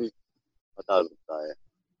sağ ayağımı atardım sahaya.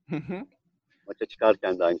 Hı hı. Maça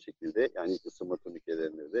çıkarken de aynı şekilde. Yani ilk ısınma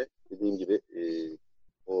turnikelerimde de. Dediğim gibi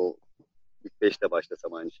o ilk 5'te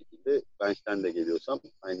başlasam aynı şekilde. Bench'ten de geliyorsam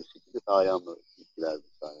aynı şekilde sağ ayağımla girerdim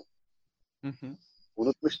sahaya. Hı hı.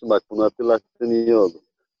 Unutmuştum bak bunu hatırlattığın iyi oldu.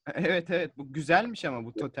 Evet, evet, bu güzelmiş ama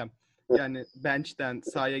bu totem. Yani bench'ten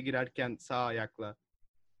sahaya girerken sağ ayakla.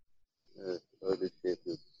 Evet, öyle bir şey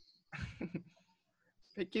yapıyordum.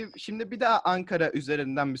 Peki şimdi bir daha Ankara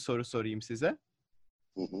üzerinden bir soru sorayım size.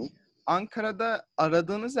 Hı hı. Ankara'da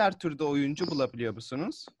aradığınız her türde oyuncu bulabiliyor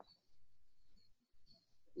musunuz?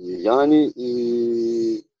 Yani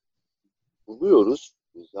buluyoruz.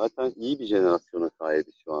 Zaten iyi bir jenerasyona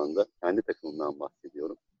sahibiz şu anda. Kendi takımımdan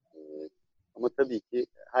bahsediyorum. E, Ama tabii ki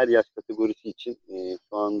her yaş kategorisi için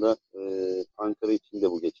şu anda Ankara için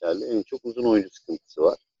de bu geçerli. En çok uzun oyuncu sıkıntısı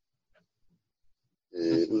var. Hı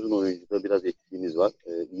hı. Uzun oyuncuda biraz eksiğimiz var.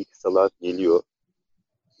 İyi kısalar geliyor.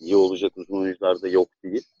 İyi olacak uzun oyuncular da yok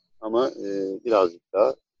değil. Ama birazcık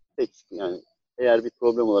daha eksik. Yani eğer bir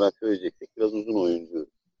problem olarak söyleyeceksek biraz uzun oyuncu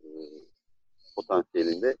e,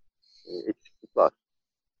 potansiyelinde eksiklik var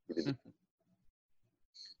gibi. Hı hı.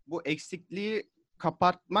 Bu eksikliği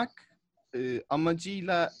kapatmak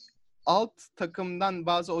amacıyla alt takımdan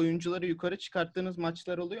bazı oyuncuları yukarı çıkarttığınız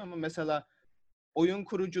maçlar oluyor mu? Mesela oyun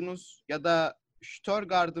kurucunuz ya da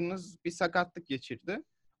Störgard'ınız bir sakatlık geçirdi.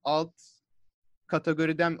 Alt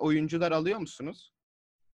kategoriden oyuncular alıyor musunuz?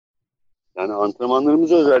 Yani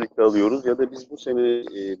antrenmanlarımızı özellikle alıyoruz ya da biz bu sene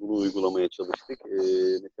bunu uygulamaya çalıştık.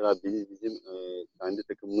 Mesela bizim kendi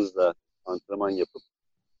takımımızla antrenman yapıp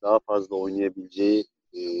daha fazla oynayabileceği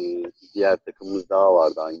e, diğer takımımız daha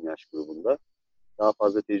vardı aynı yaş grubunda. Daha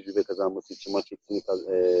fazla tecrübe kazanması için maç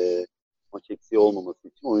eksiği olmaması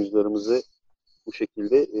için oyuncularımızı bu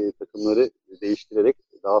şekilde takımları değiştirerek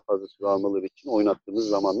daha fazla süre almaları için oynattığımız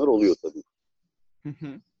zamanlar oluyor tabii. Hı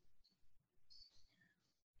hı.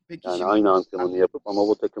 Peki Yani şimdi aynı antrenmanı yapıp ama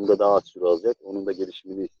bu takımda daha az süre alacak. Onun da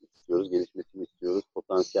gelişimini istiyoruz, gelişmesini istiyoruz.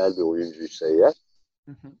 Potansiyel bir oyuncuysa eğer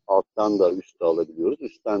Hı hı. alttan da üste alabiliyoruz.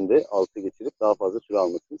 Üstten de altı getirip daha fazla süre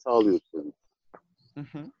almasını sağlıyoruz tabii. Hı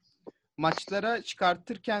hı. Maçlara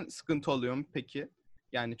çıkartırken sıkıntı oluyor mu peki?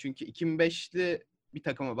 Yani çünkü 2005'li bir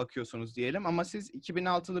takıma bakıyorsunuz diyelim ama siz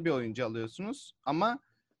 2006'lı bir oyuncu alıyorsunuz ama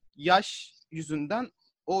yaş yüzünden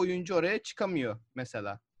o oyuncu oraya çıkamıyor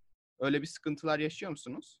mesela. Öyle bir sıkıntılar yaşıyor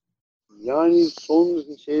musunuz? Yani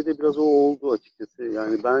son şeyde biraz o oldu açıkçası.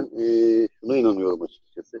 Yani ben şuna inanıyorum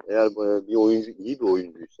açıkçası. Eğer bir oyuncu iyi bir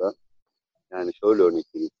oyuncuysa yani şöyle örnek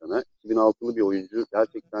vereyim sana. 2006'lı bir oyuncu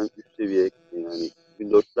gerçekten üst seviye yani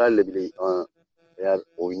 2004'lerle bile eğer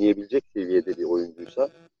oynayabilecek seviyede bir oyuncuysa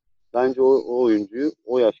bence o oyuncuyu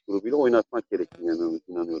o yaş grubuyla oynatmak gerektiğini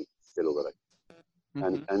inanıyorum kişisel olarak. Hı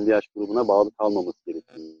Yani hı. kendi yaş grubuna bağlı kalmaması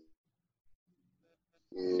gerektiğini.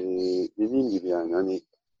 Dediğim gibi yani hani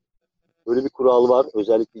böyle bir kural var.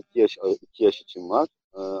 Özellikle iki yaş için var.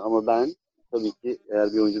 Ama ben tabii ki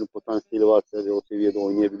eğer bir oyuncunun potansiyeli varsa ve o seviyede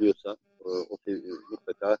oynayabiliyorsa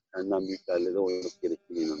mutlaka kendinden büyüklerle de oynaması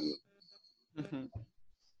gerektiğine inanıyorum. Hı hı.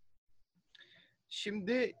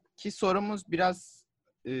 Şimdiki sorumuz biraz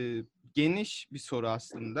geniş bir soru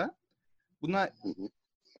aslında. Buna Hı hı.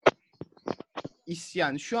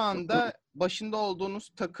 yani şu anda başında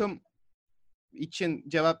olduğunuz takım için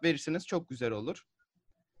cevap verirseniz çok güzel olur.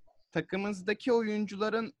 Takımınızdaki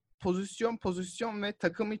oyuncuların pozisyon ve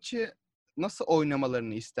takım içi nasıl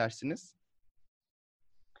oynamalarını istersiniz?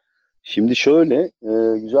 Şimdi şöyle,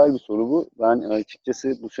 güzel bir soru bu. Ben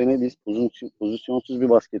açıkçası bu sene biz pozisyonsuz bir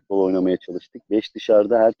basketbol oynamaya çalıştık. 5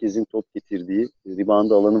 dışarıda herkesin top getirdiği,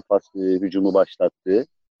 rebound alanın hücumu başlattığı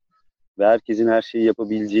ve herkesin her şeyi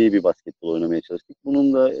yapabileceği bir basketbol oynamaya çalıştık.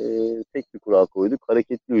 Bunun da tek bir kural koyduk.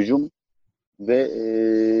 Hareketli hücum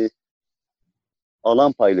ve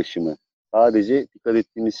alan paylaşımı. Sadece dikkat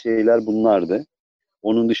ettiğimiz şeyler bunlardı.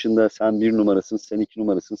 Onun dışında sen bir numarasın, sen iki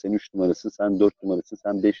numarasın, sen üç numarasın, sen dört numarasın,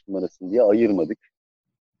 sen beş numarasın diye ayırmadık.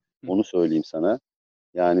 Onu söyleyeyim sana.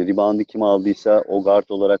 Yani reboundı kim aldıysa o guard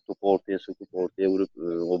olarak topu ortaya sokup ortaya vurup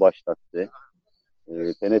o başlattı.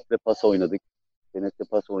 Penetre pas oynadık. Penetre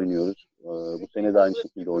pas oynuyoruz. Bu sene de aynı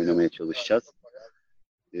şekilde oynamaya çalışacağız.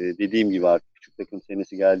 Dediğim gibi artık küçük takım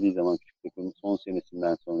senesi geldiği zaman küçük takımın son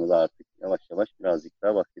senesinden sonra da artık yavaş yavaş birazcık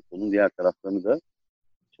daha basketbolun diğer taraflarını da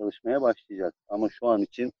çalışmaya başlayacağız. Ama şu an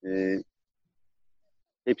için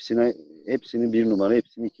hepsini bir numara,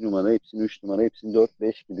 hepsini iki numara, hepsini üç numara, hepsini dört,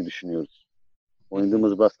 beş gibi düşünüyoruz.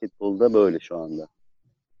 Oynadığımız basketbolda böyle şu anda.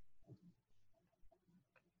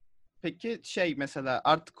 Peki mesela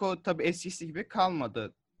artık o tabii eskisi gibi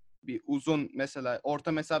kalmadı. Bir uzun mesela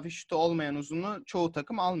orta mesafe şutu olmayan uzunu çoğu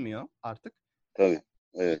takım almıyor artık. Tabii.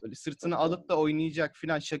 Evet. Böyle sırtını alıp da oynayacak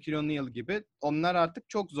filan Shaquille O'Neal gibi. Onlar artık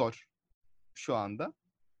çok zor şu anda.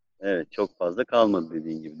 Evet. Çok fazla kalmadı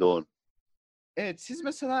dediğin gibi. Doğru. Evet, siz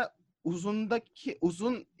mesela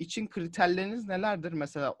uzun için kriterleriniz nelerdir?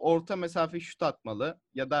 Mesela orta mesafe şut atmalı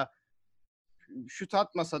ya da şut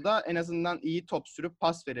atmasa da en azından iyi top sürüp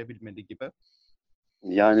pas verebilmeli gibi.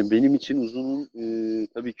 Yani benim için uzunun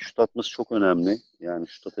tabii ki şut atması çok önemli. Yani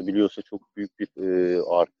şut atabiliyorsa çok büyük bir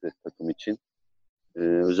artı takım için.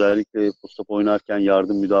 Özellikle post-up oynarken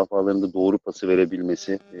yardım müdafalarında doğru pası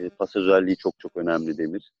verebilmesi. Pas özelliği çok çok önemli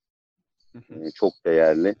Demir. Çok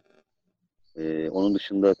değerli. Onun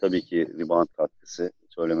dışında tabii ki rebound katkısı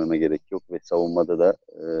söylememe gerek yok ve savunmada da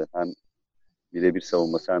hem birebir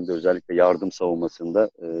savunması hem de özellikle yardım savunmasında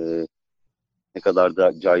ne kadar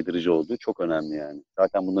da caydırıcı olduğu çok önemli yani.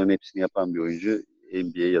 Zaten bunların hepsini yapan bir oyuncu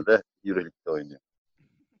NBA ya da EuroLeague'de oynuyor.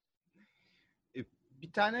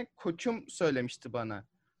 Bir tane koçum söylemişti bana.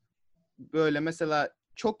 Böyle mesela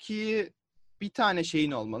çok iyi bir tane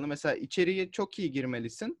şeyin olmalı. Mesela içeriye çok iyi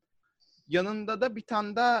girmelisin. Yanında da bir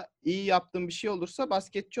tane daha iyi yaptığın bir şey olursa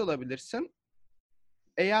basketçi olabilirsin.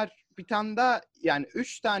 Eğer bir tane daha yani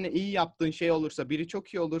 3 tane iyi yaptığın şey olursa, biri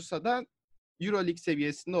çok iyi olursa da EuroLeague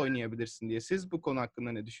seviyesinde oynayabilirsin diye. Siz bu konu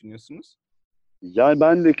hakkında ne düşünüyorsunuz? Yani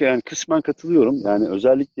ben de yani kısmen katılıyorum. Yani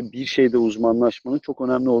özellikle bir şeyde uzmanlaşmanın çok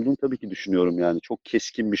önemli olduğunu tabii ki düşünüyorum. Yani çok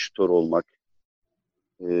keskin bir şutör olmak,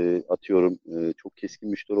 atıyorum çok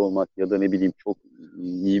keskin bir şutör olmak ya da ne bileyim çok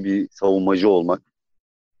iyi bir savunmacı olmak.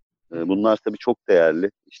 Bunlar tabii çok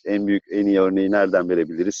değerli. İşte en büyük, en iyi örneği nereden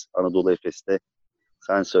verebiliriz? Anadolu Efes'te.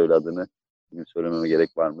 Sen söyle adını. Benim söylememe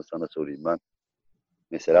gerek var mı? Sana sorayım ben.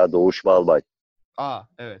 Mesela Doğuş Balbay.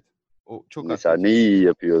 Evet. O çok Mesela atletik. neyi iyi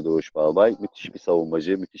yapıyor Doğuş Balbay? Müthiş bir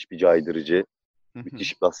savunmacı, müthiş bir caydırıcı,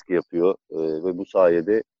 müthiş baskı yapıyor. Ve bu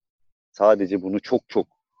sayede sadece bunu çok çok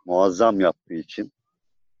muazzam yaptığı için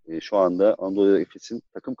şu anda Anadolu Efes'in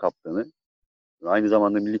takım kaptanı. Aynı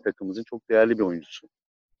zamanda milli takımımızın çok değerli bir oyuncusu.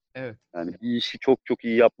 Evet. Yani bir işi çok çok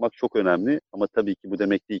iyi yapmak çok önemli. Ama tabii ki bu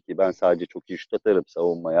demek değil ki ben sadece çok iyi şut atarım,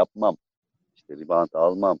 savunma yapmam, işte rebound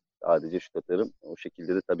almam, sadece şut atarım. O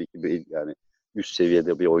şekilde de tabii ki yani üst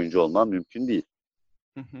seviyede bir oyuncu olmam mümkün değil.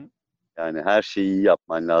 Yani her şeyi iyi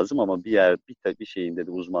yapman lazım ama bir şeyinde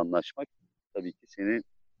de uzmanlaşmak tabii ki seni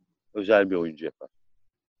özel bir oyuncu yapar.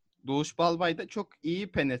 Doğuş Balbay da çok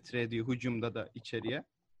iyi penetre ediyor hücumda da içeriye.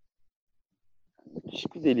 Müthiş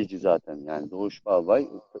bir delici zaten yani Doğuş Balbay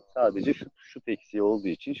sadece şut eksiği olduğu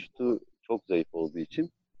için, şutu çok zayıf olduğu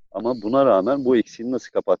için ama buna rağmen bu eksiğini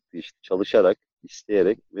nasıl kapattığı işte çalışarak,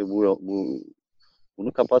 isteyerek ve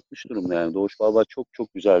bunu kapatmış durumda yani. Doğuş Balbay çok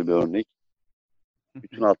çok güzel bir örnek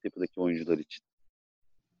bütün altyapıdaki oyuncular için.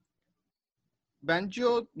 Bence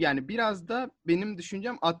o yani biraz da benim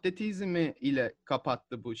düşüncem atletizmi ile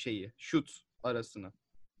kapattı bu şeyi. Şut arasını.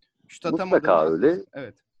 Şut atamadı Mutlaka mı? öyle.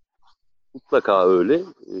 Evet. Mutlaka öyle.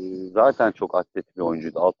 Zaten çok atletik bir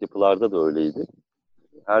oyuncuydu. Altyapılarda da öyleydi.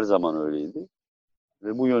 Her zaman öyleydi.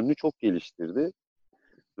 Ve bu yönünü çok geliştirdi.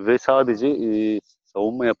 Ve sadece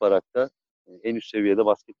savunma yaparak da en üst seviyede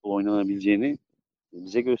basketbol oynanabileceğini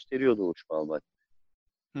bize gösteriyor Doğuş Balbay.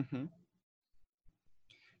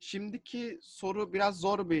 Şimdiki soru biraz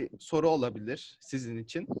zor bir soru olabilir sizin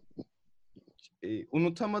için.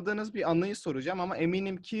 Unutamadığınız bir anıyı soracağım ama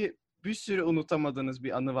eminim ki bir sürü unutamadığınız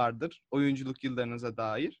bir anı vardır oyunculuk yıllarınıza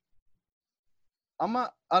dair.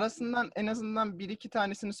 Ama arasından en azından bir iki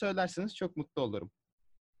tanesini söylerseniz çok mutlu olurum.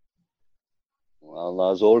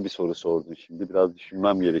 Vallahi zor bir soru sordun. Şimdi biraz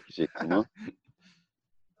düşünmem gerekecek bunu.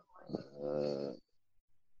 Ee,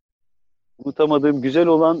 Unutamadığım güzel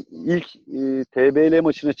olan ilk TBL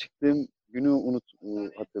maçına çıktığım günü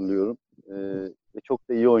hatırlıyorum. E, Ve çok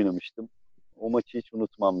da iyi oynamıştım. O maçı hiç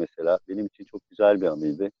unutmam mesela. Benim için çok güzel bir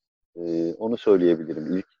anıydı. Onu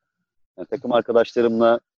söyleyebilirim ilk. Yani takım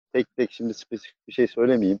arkadaşlarımla tek tek şimdi spesifik bir şey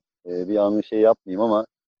söylemeyeyim. Bir anı şey yapmayayım ama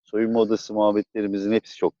soyunma odası muhabbetlerimizin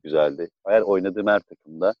hepsi çok güzeldi. Oynadığım her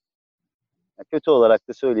takımda. Yani kötü olarak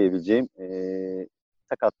da söyleyebileceğim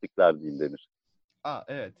sakatlıklar diyeyim denir.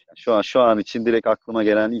 Evet. Şu an için direkt aklıma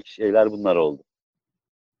gelen ilk şeyler bunlar oldu.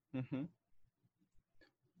 Hı hı.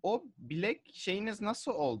 O bilek şeyiniz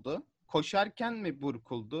nasıl oldu? Koşarken mi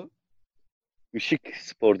burkuldu? Işık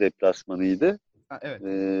Spor deplasmanıydı.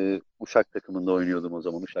 Evet. Uşak takımında oynuyordum o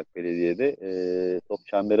zaman Uşak Belediye'de. Top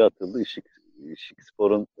çembere atıldı. Işık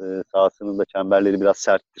Spor'un sahasının da çemberleri biraz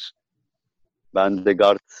serttir. Ben de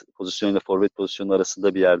guard pozisyonuyla forvet pozisyonu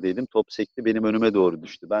arasında bir yerdeydim. Top sekti benim önüme doğru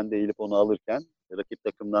düştü. Ben de eğilip onu alırken rakip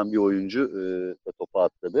takımdan bir oyuncu da topu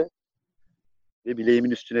atladı ve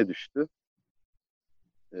bileğimin üstüne düştü.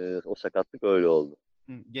 O sakatlık öyle oldu.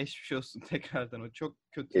 Geçmiş olsun tekrardan. O çok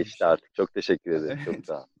kötü bir Geçti şey. artık. Çok teşekkür ederim. Çok Evet.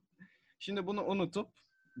 sağ ol. Şimdi bunu unutup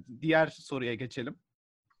diğer soruya geçelim.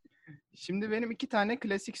 Şimdi benim iki tane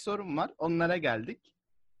klasik sorum var. Onlara geldik.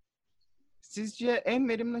 Sizce en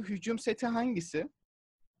verimli hücum seti hangisi?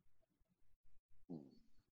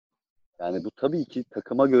 Yani bu tabii ki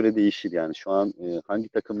takıma göre değişir yani. Şu an hangi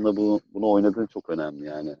takımla bunu oynadığın çok önemli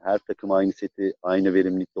yani. Her takım aynı seti aynı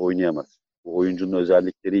verimlilikte oynayamaz. Bu oyuncunun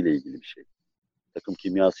özellikleriyle ilgili bir şey. Takım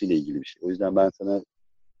kimyasıyla ilgili bir şey. O yüzden ben sana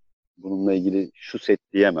bununla ilgili şu set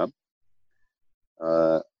diyemem.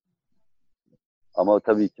 Ee, Ama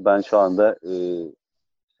tabii ki ben şu anda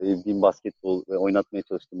sevdiğim basketbol ve oynatmaya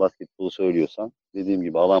çalıştığım basketbolu söylüyorsam dediğim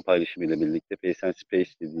gibi alan paylaşımıyla birlikte Pace and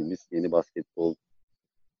Space dediğimiz yeni basketbol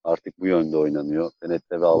artık bu yönde oynanıyor.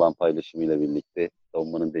 Penetre ve alan paylaşımıyla birlikte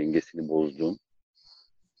savunmanın dengesini bozduğum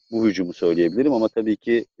bu hücumu söyleyebilirim ama tabii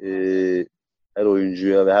ki her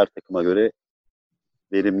oyuncuya ve her takıma göre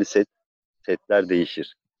verimli setler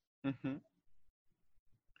değişir. Hı hı.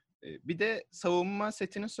 Bir de savunma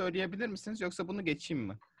setini söyleyebilir misiniz yoksa bunu geçeyim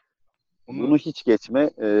mi? Bunu Bunu hiç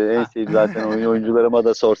geçme. En ha. sevdiğim zaten oyuncularıma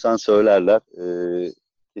da sorsan söylerler.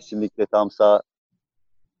 Kesinlikle tam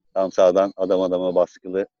sağdan adam adama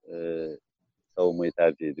baskılı savunmayı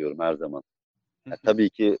tercih ediyorum her zaman. Hı Yani hı. tabii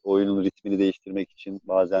ki oyunun ritmini değiştirmek için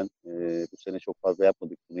bazen bu sene çok fazla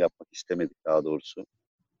yapmadık. Bunu yapmak istemedik daha doğrusu.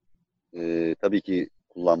 Tabii ki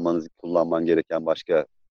kullanman gereken başka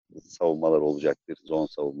savunmalar olacaktır. Zon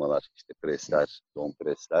savunmalar, işte presler, zon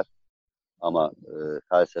presler. Ama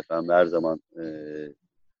felsefemde her zaman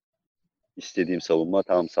istediğim savunma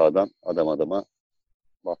tam sağdan adam adama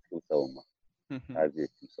baskılı savunma. Hı hı. Tercih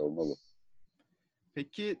ettiğim savunma bu.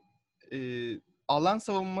 Peki e, alan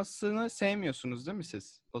savunmasını sevmiyorsunuz değil mi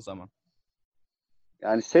siz o zaman?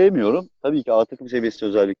 Yani sevmiyorum. Tabii ki A takım seviyesi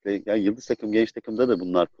özellikle. Yani yıldız takım, genç takımda da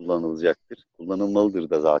bunlar kullanılacaktır. Kullanılmalıdır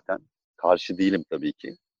da zaten. Karşı değilim tabii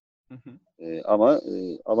ki. Hı hı. Ama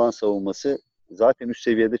alan savunması zaten üst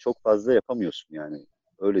seviyede çok fazla yapamıyorsun yani.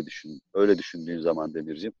 Öyle düşün. Öyle düşündüğün zaman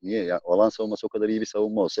Demirciğim. Niye? Ya, alan savunması o kadar iyi bir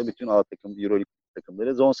savunma olsa bütün A takım, Euroleague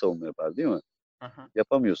takımları zon savunma yapar değil mi? Aha.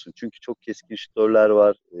 Yapamıyorsun. Çünkü çok keskin şutörler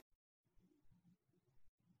var.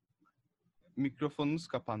 Mikrofonunuz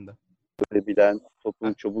kapandı. Bilen, topun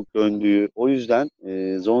Heh. çabuk döndüğü. O yüzden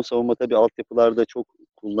zon savunma tabii altyapılarda çok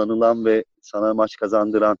kullanılan ve sana maç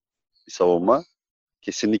kazandıran bir savunma.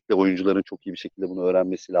 Kesinlikle oyuncuların çok iyi bir şekilde bunu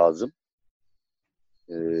öğrenmesi lazım.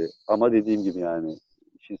 Ama dediğim gibi yani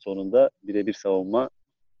işin sonunda birebir savunma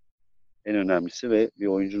en önemlisi ve bir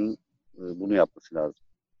oyuncunun bunu yapması lazım.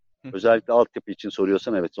 Hı hı. Özellikle altyapı için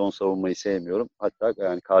soruyorsan evet zon savunmayı sevmiyorum. Hatta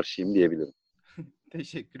yani karşıyım diyebilirim.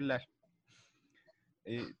 Teşekkürler.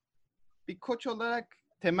 E, Bir koç olarak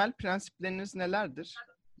temel prensipleriniz nelerdir?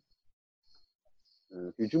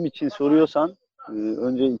 Hücum için soruyorsan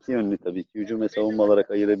önce iki yönlü tabii ki hücum ve savunma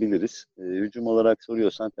olarak ayırabiliriz. Hücum olarak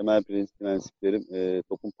soruyorsan temel prensiplerim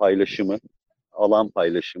topun paylaşımı, alan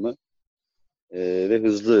paylaşımı ve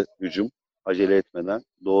hızlı hücum. Acele etmeden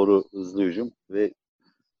doğru hızlı hücum ve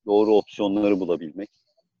doğru opsiyonları bulabilmek.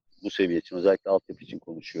 Bu seviye için özellikle altyapı için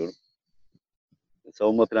konuşuyorum.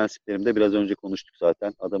 Savunma prensiplerimde biraz önce konuştuk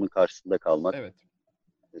zaten. Adamın karşısında kalmak, Evet.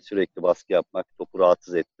 sürekli baskı yapmak, topu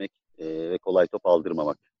rahatsız etmek ve kolay top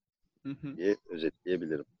aldırmamak Hı hı. diye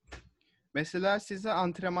özetleyebilirim. Mesela sizi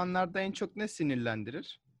antrenmanlarda en çok ne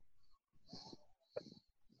sinirlendirir?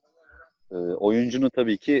 Oyuncunun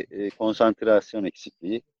tabii ki konsantrasyon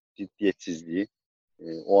eksikliği, ciddiyetsizliği,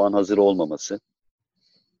 o an hazır olmaması.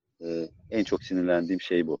 En çok sinirlendiğim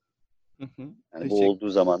şey bu. Hı hı. Yani bu Teşekkür. olduğu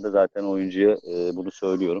zaman da zaten oyuncuya bunu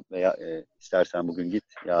söylüyorum veya istersen bugün git,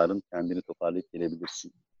 yarın kendini toparlayıp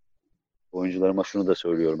gelebilirsin. Oyuncularıma şunu da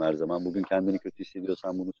söylüyorum her zaman. Bugün kendini kötü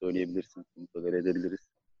hissediyorsan bunu söyleyebilirsin, bunu tolere edebiliriz.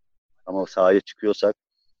 Ama sahaya çıkıyorsak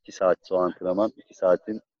 2 saat o antrenman, 2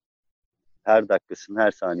 saatin her dakikasının,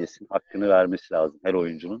 her saniyesinin hakkını vermesi lazım her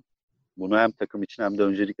oyuncunun. Bunu hem takım için hem de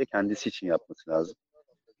öncelikle kendisi için yapması lazım.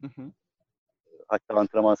 Hı hı. Hatta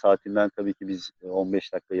antrenman saatinden tabii ki biz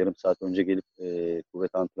 15 dakika, yarım saat önce gelip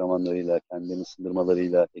kuvvet antrenmanlarıyla, kendilerini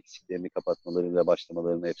sındırmalarıyla, eksiklerini kapatmalarıyla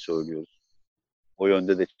başlamalarını hep söylüyoruz. O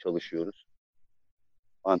yönde de çalışıyoruz.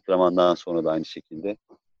 Antrenmandan sonra da aynı şekilde.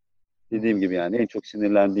 Hı hı. Dediğim gibi yani en çok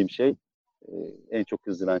sinirlendiğim şey, e, en çok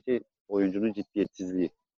kızdıran şey oyuncunun ciddiyetsizliği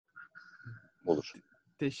olur.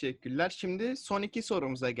 Teşekkürler. Şimdi son iki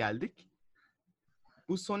sorumuza geldik.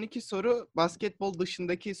 Bu son iki soru basketbol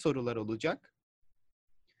dışındaki sorular olacak.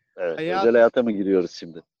 Evet, Hayat özel hayata mı giriyoruz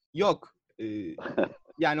şimdi? yok.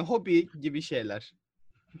 Yani hobi gibi şeyler.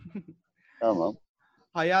 Tamam.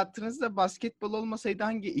 Hayatınızda basketbol olmasaydı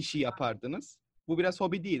hangi işi yapardınız? Bu biraz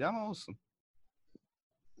hobi değil ama olsun.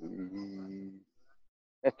 Hmm.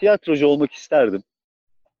 Tiyatrocu olmak isterdim.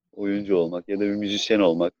 Oyuncu olmak ya da bir müzisyen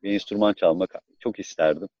olmak, bir enstrüman çalmak çok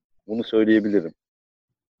isterdim. Bunu söyleyebilirim.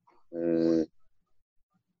 Ee,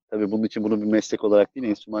 tabii bunun için bunu bir meslek olarak değil,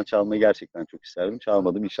 enstrüman çalmayı gerçekten çok isterdim.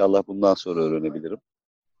 Çalmadım. İnşallah bundan sonra öğrenebilirim.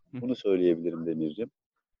 Bunu söyleyebilirim Demirciğim.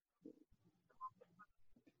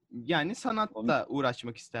 Yani Onun, sanatla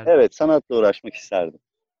uğraşmak isterdim. evet, sanatla uğraşmak isterdim.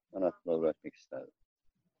 Sanatla uğraşmak isterdim.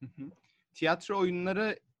 Tiyatro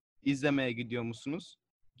oyunları izlemeye gidiyor musunuz?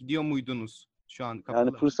 Gidiyor muydunuz? Şu an Yani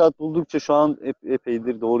kapalı mı? fırsat buldukça şu an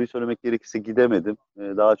epeydir doğruyu söylemek gerekirse gidemedim.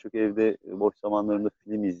 Daha çok evde boş zamanlarımda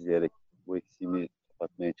film izleyerek bu eksiğimi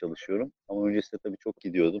kapatmaya çalışıyorum. Ama öncesinde tabii çok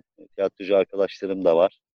gidiyordum. Tiyatrocu arkadaşlarım da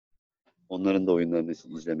var. Onların da oyunlarını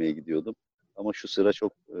izlemeye gidiyordum. Ama şu sıra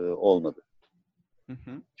çok olmadı. Hı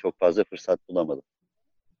hı. Çok fazla fırsat bulamadım.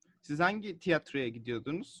 Siz hangi tiyatroya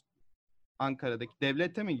gidiyordunuz? Ankara'daki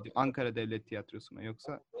devlete mi gidiyor? Ankara Devlet Tiyatrosu'na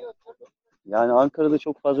yoksa? Yani Ankara'da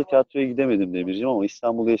çok fazla tiyatroya gidemedim Demirciğim ama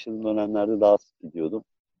İstanbul'da yaşadığım dönemlerde daha sık gidiyordum.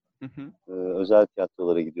 Hı hı. Özel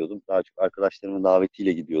tiyatrolara gidiyordum. Daha çok arkadaşlarımın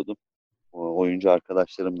davetiyle gidiyordum. Oyuncu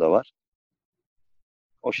arkadaşlarım da var.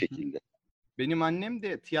 O Hı hı. şekilde. Benim annem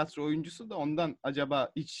de tiyatro oyuncusu da ondan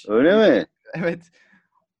acaba hiç Öyle duydu mu? mi? Evet.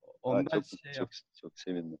 Ha, Ondan çok şey çok yap. çok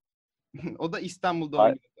sevindim. O da İstanbul'da Ay,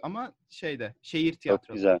 oynuyordu ama şehir çok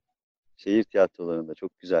tiyatroları. güzel. Şehir tiyatrolarında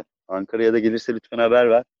çok güzel. Ankara'ya da gelirse lütfen haber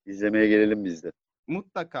ver. İzlemeye gelelim biz de.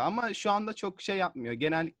 Mutlaka ama şu anda çok şey yapmıyor.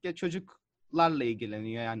 Genellikle çocuklarla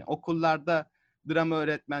ilgileniyor yani. Okullarda drama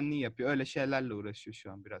öğretmenliği yapıyor. Öyle şeylerle uğraşıyor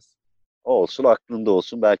şu an biraz. O olsun, aklında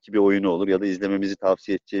olsun. Belki bir oyunu olur ya da izlememizi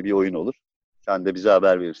tavsiye edeceği bir oyun olur. Sen de bize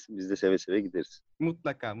haber verirsin. Biz de seve seve gideriz.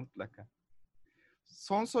 Mutlaka mutlaka.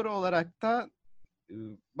 Son soru olarak da e,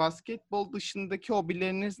 basketbol dışındaki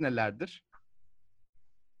hobileriniz nelerdir?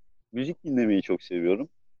 Müzik dinlemeyi çok seviyorum.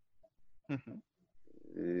 Hı hı.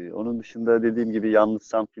 Onun dışında dediğim gibi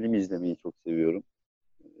yalnızsam film izlemeyi çok seviyorum.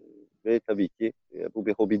 Ve tabii ki bu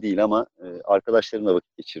bir hobi değil ama arkadaşlarımla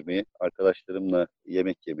vakit geçirmeyi, arkadaşlarımla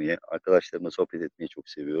yemek yemeyi, arkadaşlarımla sohbet etmeyi çok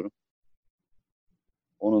seviyorum.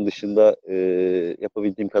 Onun dışında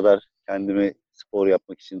yapabildiğim kadar kendime spor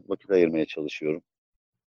yapmak için vakit ayırmaya çalışıyorum.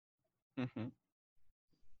 Hı hı.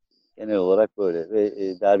 Genel olarak böyle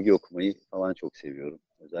ve dergi okumayı falan çok seviyorum.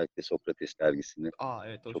 Özellikle Sokrates dergisini Aa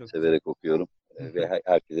evet o çok çok güzel. severek okuyorum. Ve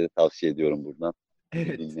herkese de tavsiye ediyorum buradan. Bizi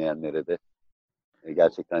Evet. dinleyenlere de.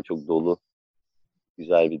 Gerçekten çok dolu,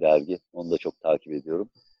 güzel bir dergi. Onu da çok takip ediyorum.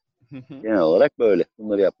 Hı hı. Genel olarak böyle.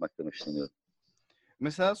 Bunları yapmaktan hoşlanıyorum.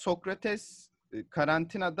 Mesela Sokrates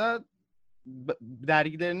karantinada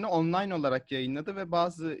dergilerini online olarak yayınladı ve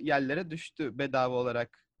bazı yerlere düştü bedava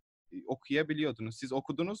olarak okuyabiliyordunuz. Siz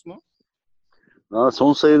okudunuz mu?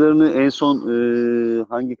 Son sayılarını en son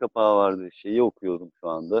hangi kapağı vardı? Şeyi okuyorum şu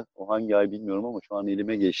anda. O hangi ay bilmiyorum ama şu an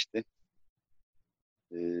elime geçti.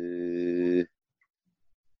 E,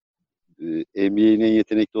 NBA'nin en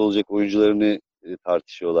yetenekli olacak oyuncularını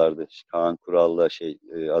tartışıyorlardı. Kaan Kural'la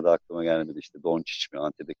adı aklıma gelmedi, işte Doncic mi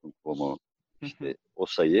Antetokounmpo mu, Hı işte hı. o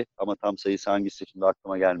sayı, ama tam sayısı hangisi şimdi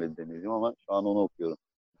aklıma gelmedi demeliyim ama şu an onu okuyorum.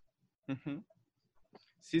 Hı hı.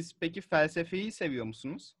 Siz peki felsefeyi seviyor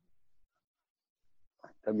musunuz?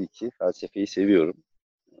 Tabii ki felsefeyi seviyorum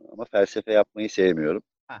ama felsefe yapmayı sevmiyorum.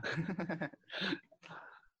 Ha.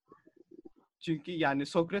 Çünkü yani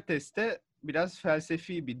Sokrates de biraz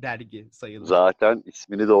felsefi bir dergi sayılır. Zaten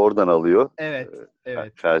ismini de oradan alıyor. Evet,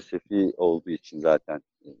 evet. Felsefi olduğu için zaten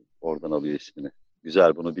oradan alıyor ismini.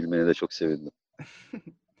 Güzel, bunu bilmene de çok sevindim.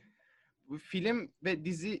 Bu film ve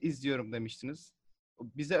dizi izliyorum demiştiniz.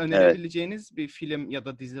 Bize Evet. önerebileceğiniz bir film ya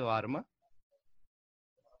da dizi var mı?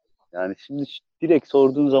 Yani şimdi direkt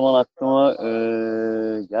sorduğun zaman aklıma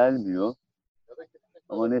gelmiyor.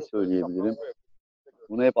 Ama ne söyleyebilirim?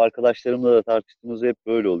 Bunu hep arkadaşlarımla da tartıştığımızda hep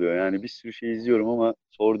böyle oluyor. Yani bir sürü şey izliyorum ama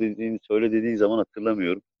söyle dediğin zaman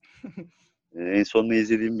hatırlamıyorum. En son ne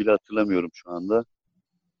izlediğimi bile hatırlamıyorum şu anda.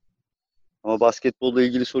 Ama basketbolla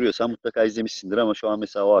ilgili soruyorsan mutlaka izlemişsindir ama şu an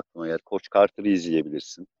mesela o aklıma geldi. Koç Carter'ı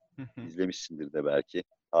izleyebilirsin. İzlemişsindir de belki.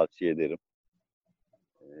 Tavsiye ederim.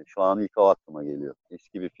 Şu an ilk o aklıma geliyor.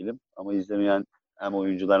 Eski bir film ama izlemeyen hem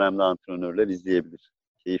oyuncular hem de antrenörler izleyebilir.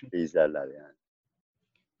 Keyifle izlerler yani.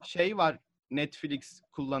 Şey var Netflix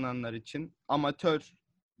kullananlar için. Amatör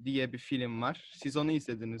diye bir film var. Siz onu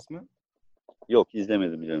izlediniz mi? Yok,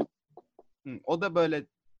 izlemedim canım. O da böyle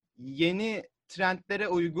yeni trendlere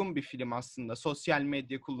uygun bir film aslında. Sosyal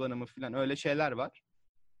medya kullanımı falan öyle şeyler var.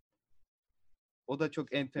 O da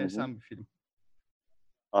çok Hı hı. enteresan bir film.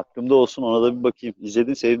 Aklımda olsun, ona da bir bakayım.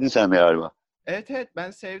 İzledin, sevdin sen de galiba. Evet evet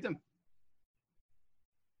ben sevdim.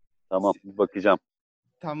 Tamam, bir bakacağım.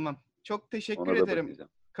 Tamam. Çok teşekkür Ona da ederim bakacağım.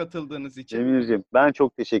 katıldığınız için. Emir'ciğim, ben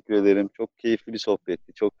çok teşekkür ederim. Çok keyifli bir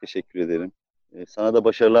sohbetti. Çok teşekkür ederim. Sana da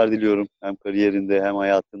başarılar diliyorum. Hem kariyerinde hem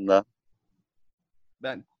hayatında.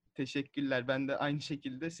 Ben teşekkürler. Ben de aynı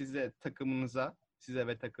şekilde size ve Çok takımınıza.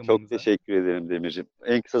 teşekkür ederim Demir'ciğim.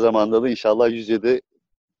 En kısa zamanda da inşallah yüz yüze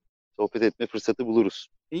sohbet etme fırsatı buluruz.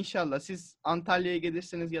 İnşallah siz Antalya'ya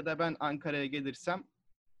gelirseniz ya da ben Ankara'ya gelirsem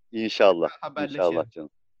İnşallah. İnşallah haberleşelim. canım.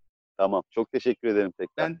 Tamam. Çok teşekkür ederim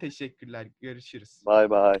tekrar. Ben teşekkürler. Görüşürüz. Bay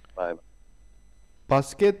bay. Bay bay.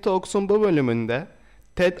 Basket Talks'un bu bölümünde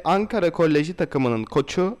TED Ankara Koleji takımının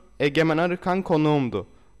koçu Egemen ARIKAN konuğumdu.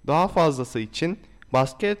 Daha fazlası için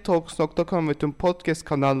baskettalks.com ve tüm podcast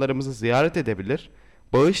kanallarımızı ziyaret edebilir,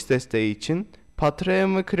 bağış desteği için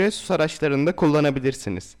Patreon ve Kresus araçlarında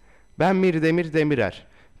kullanabilirsiniz. Ben Mirdemir Demirer.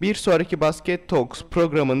 Bir sonraki Basket Talks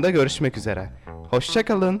programında görüşmek üzere. Hoşça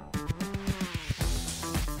kalın.